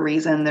 years for a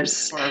reason.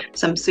 There's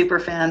some super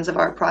fans of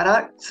our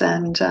products,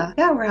 and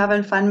we're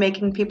having fun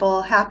making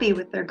people happy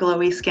with their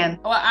glowy skin.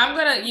 Well, I'm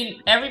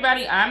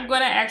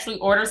gonna actually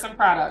order some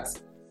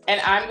products,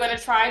 and I'm gonna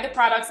try the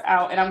products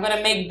out, and I'm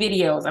gonna make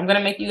videos. I'm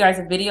gonna make you guys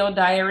a video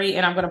diary,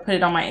 and I'm gonna put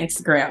it on my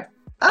Instagram.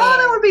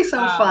 That would be so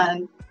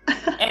fun.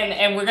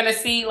 and we're gonna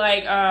see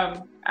like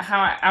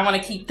how I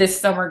want to keep this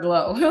summer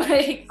glow.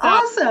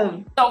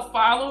 Awesome. So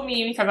follow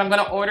me because I'm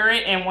going to order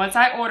it. And once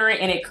I order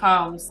it and it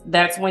comes,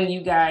 that's when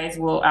you guys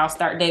I'll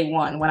start day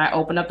one when I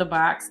open up the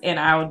box, and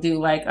I'll do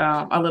like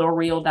a little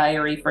reel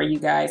diary for you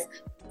guys.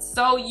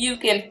 So you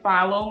can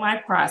follow my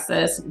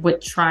process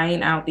with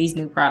trying out these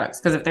new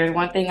products. Because if there's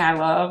one thing I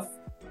love,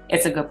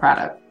 it's a good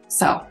product.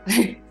 So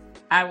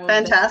I will.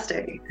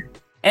 Fantastic.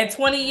 And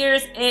 20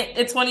 years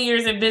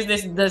in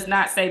business does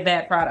not say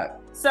bad product.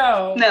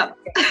 So no,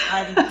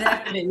 I'm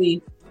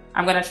going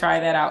to try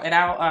that out, and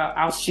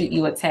I'll shoot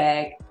you a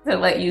tag to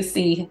let you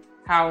see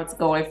how it's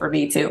going for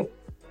me too.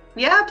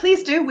 Yeah,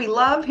 please do. We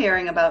love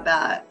hearing about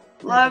that.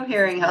 Love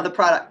hearing how the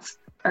products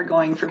are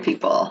going for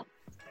people.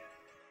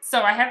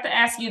 So I have to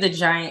ask you the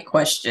giant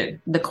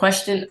question, the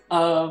question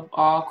of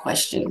all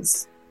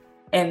questions.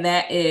 And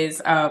that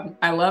is,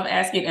 I love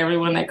asking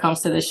everyone that comes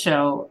to the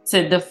show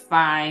to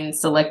define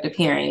selective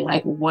hearing.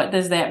 Like, what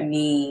does that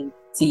mean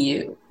to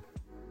you?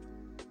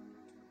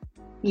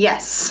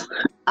 Yes,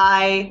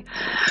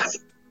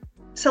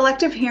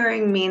 selective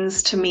hearing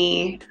means to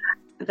me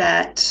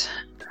that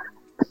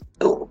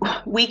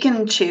we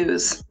can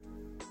choose.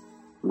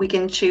 We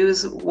can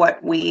choose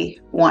what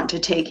we want to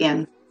take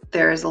in.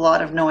 There's a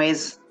lot of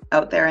noise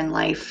out there in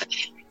life,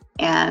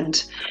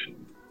 and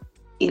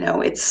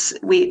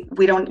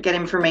we don't get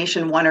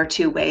information one or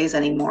two ways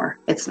anymore.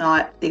 It's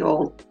not the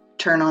old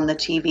turn on the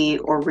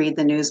TV or read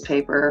the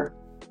newspaper,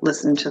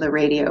 listen to the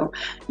radio.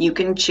 You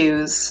can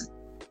choose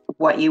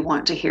what you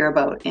want to hear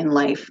about in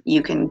life.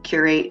 You can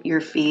curate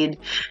your feed.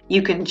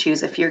 You can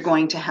choose if you're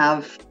going to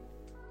have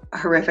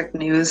horrific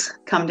news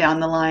come down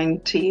the line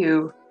to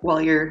you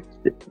while you're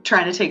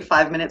trying to take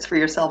 5 minutes for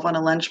yourself on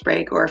a lunch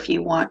break, or if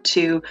you want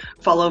to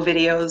follow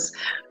videos,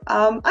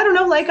 I don't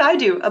know, like I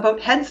do, about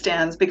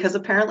headstands, because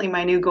apparently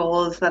my new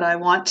goal is that I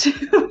want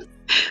to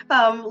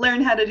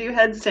learn how to do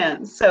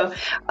headstands. So,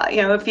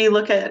 if you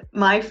look at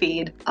my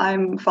feed,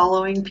 I'm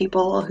following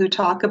people who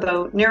talk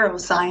about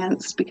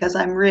neuroscience because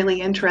I'm really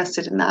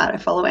interested in that. I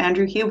follow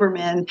Andrew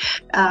Huberman,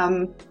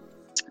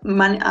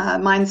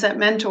 Mindset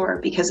Mentor,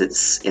 because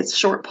it's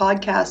short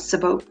podcasts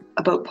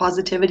about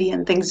positivity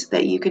and things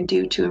that you can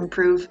do to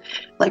improve,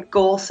 like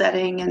goal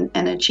setting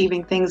and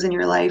achieving things in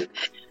your life.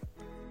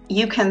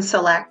 You can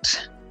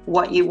select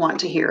what you want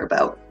to hear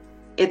about.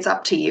 It's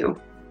up to you.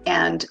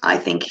 And I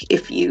think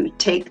if you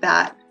take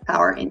that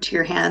power into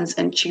your hands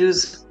and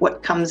choose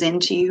what comes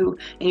into you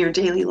in your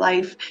daily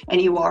life,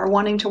 and you are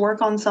wanting to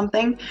work on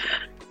something,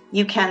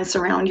 you can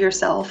surround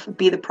yourself,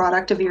 be the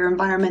product of your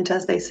environment,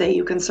 as they say.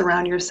 You can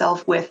surround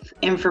yourself with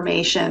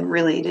information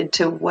related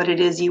to what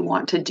it is you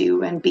want to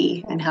do and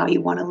be and how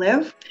you want to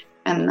live.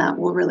 and that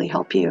will really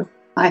help you,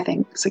 I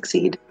think,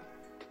 succeed.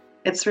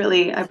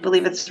 I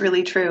believe it's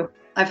really true.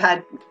 I've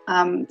had,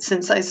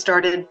 since I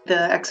started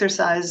the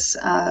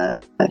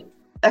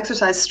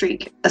exercise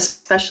streak,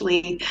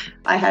 especially,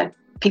 I had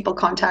people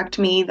contact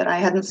me that I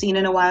hadn't seen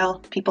in a while,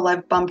 people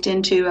I've bumped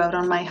into out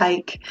on my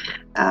hike.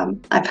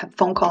 I've had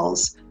phone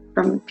calls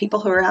from people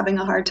who are having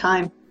a hard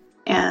time.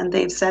 And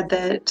they've said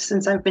that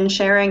since I've been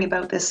sharing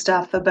about this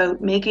stuff,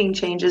 about making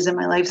changes in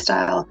my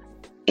lifestyle,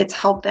 it's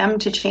helped them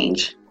to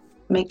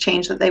make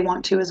change that they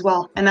want to as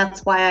well. And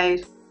that's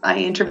why I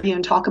interview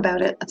and talk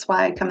about it. That's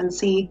why I come and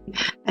see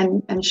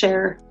and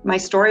share my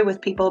story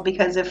with people,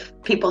 because if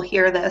people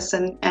hear this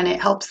and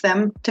it helps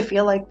them to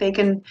feel like they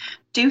can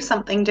do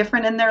something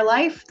different in their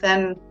life,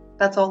 then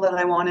that's all that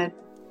I wanted.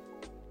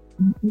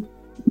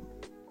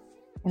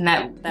 And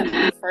that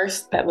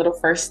little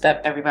first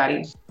step,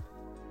 everybody,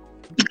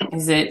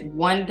 is it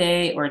one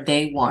day or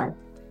day one?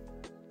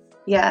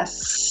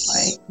 Yes.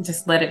 Like,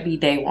 just let it be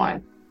day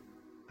one.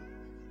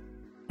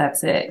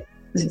 That's it.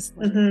 Just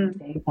let it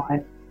be day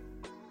one.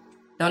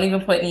 Don't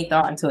even put any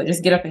thought into it.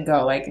 Just get up and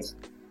go. Like,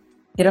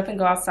 get up and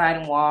go outside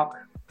and walk,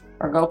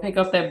 or go pick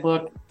up that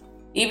book.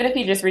 Even if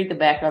you just read the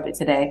back of it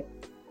today,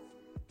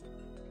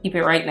 keep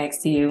it right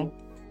next to you.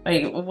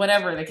 Like,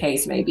 whatever the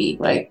case may be,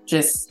 like,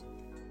 just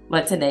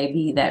let today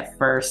be that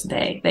first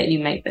day that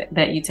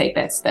you take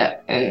that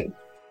step, and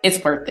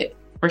it's worth it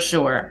for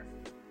sure.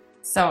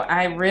 So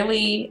I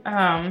really,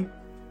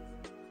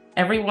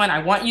 everyone,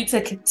 I want you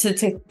to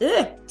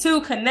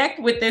connect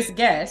with this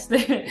guest.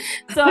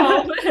 So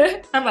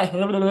I'm like,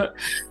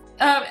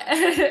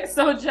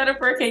 so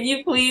Jennifer, can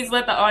you please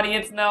let the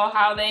audience know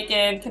how they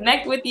can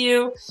connect with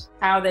you,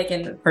 how they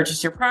can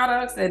purchase your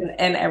products and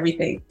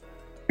everything?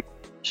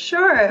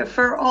 Sure.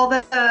 For all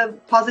the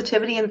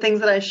positivity and things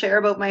that I share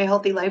about my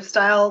healthy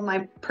lifestyle, my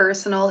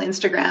personal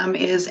Instagram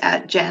is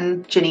at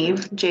Jen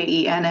Geneve,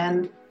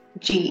 JenNGeneve.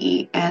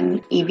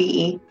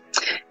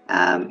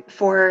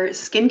 For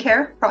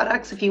skincare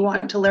products, if you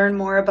want to learn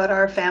more about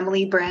our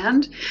family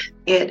brand,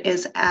 it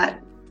is at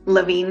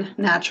Lavigne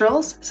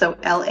Naturals, so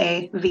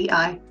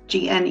LAVIGNE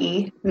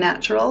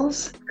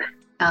Naturals.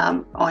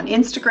 On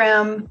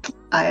Instagram,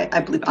 I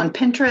believe on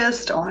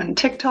Pinterest, on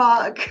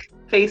TikTok,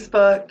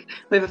 Facebook.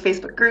 We have a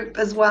Facebook group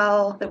as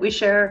well that we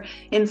share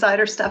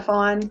insider stuff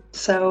on.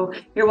 So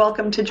you're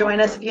welcome to join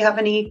us if you have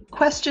any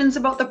questions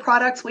about the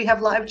products. We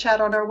have live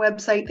chat on our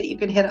website that you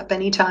can hit up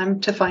anytime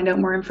to find out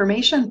more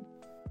information.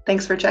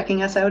 Thanks for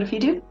checking us out if you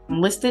do.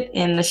 Listed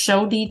in the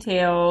show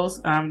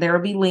details. There will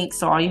be links.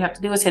 So all you have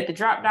to do is hit the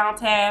drop down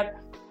tab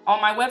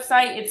on my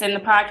website. It's in the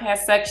podcast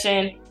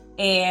section.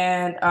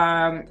 And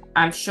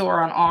I'm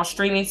sure on all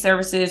streaming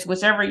services,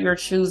 whichever you're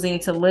choosing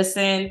to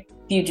listen,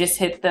 you just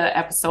hit the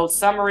episode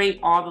summary.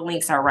 All the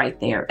links are right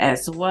there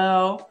as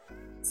well.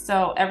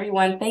 So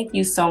everyone, thank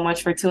you so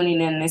much for tuning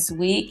in this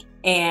week.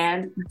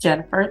 And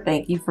Jennifer,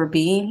 thank you for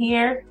being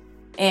here.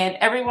 And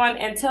everyone,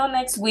 until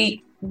next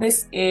week,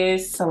 this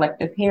is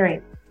Selective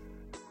Hearing.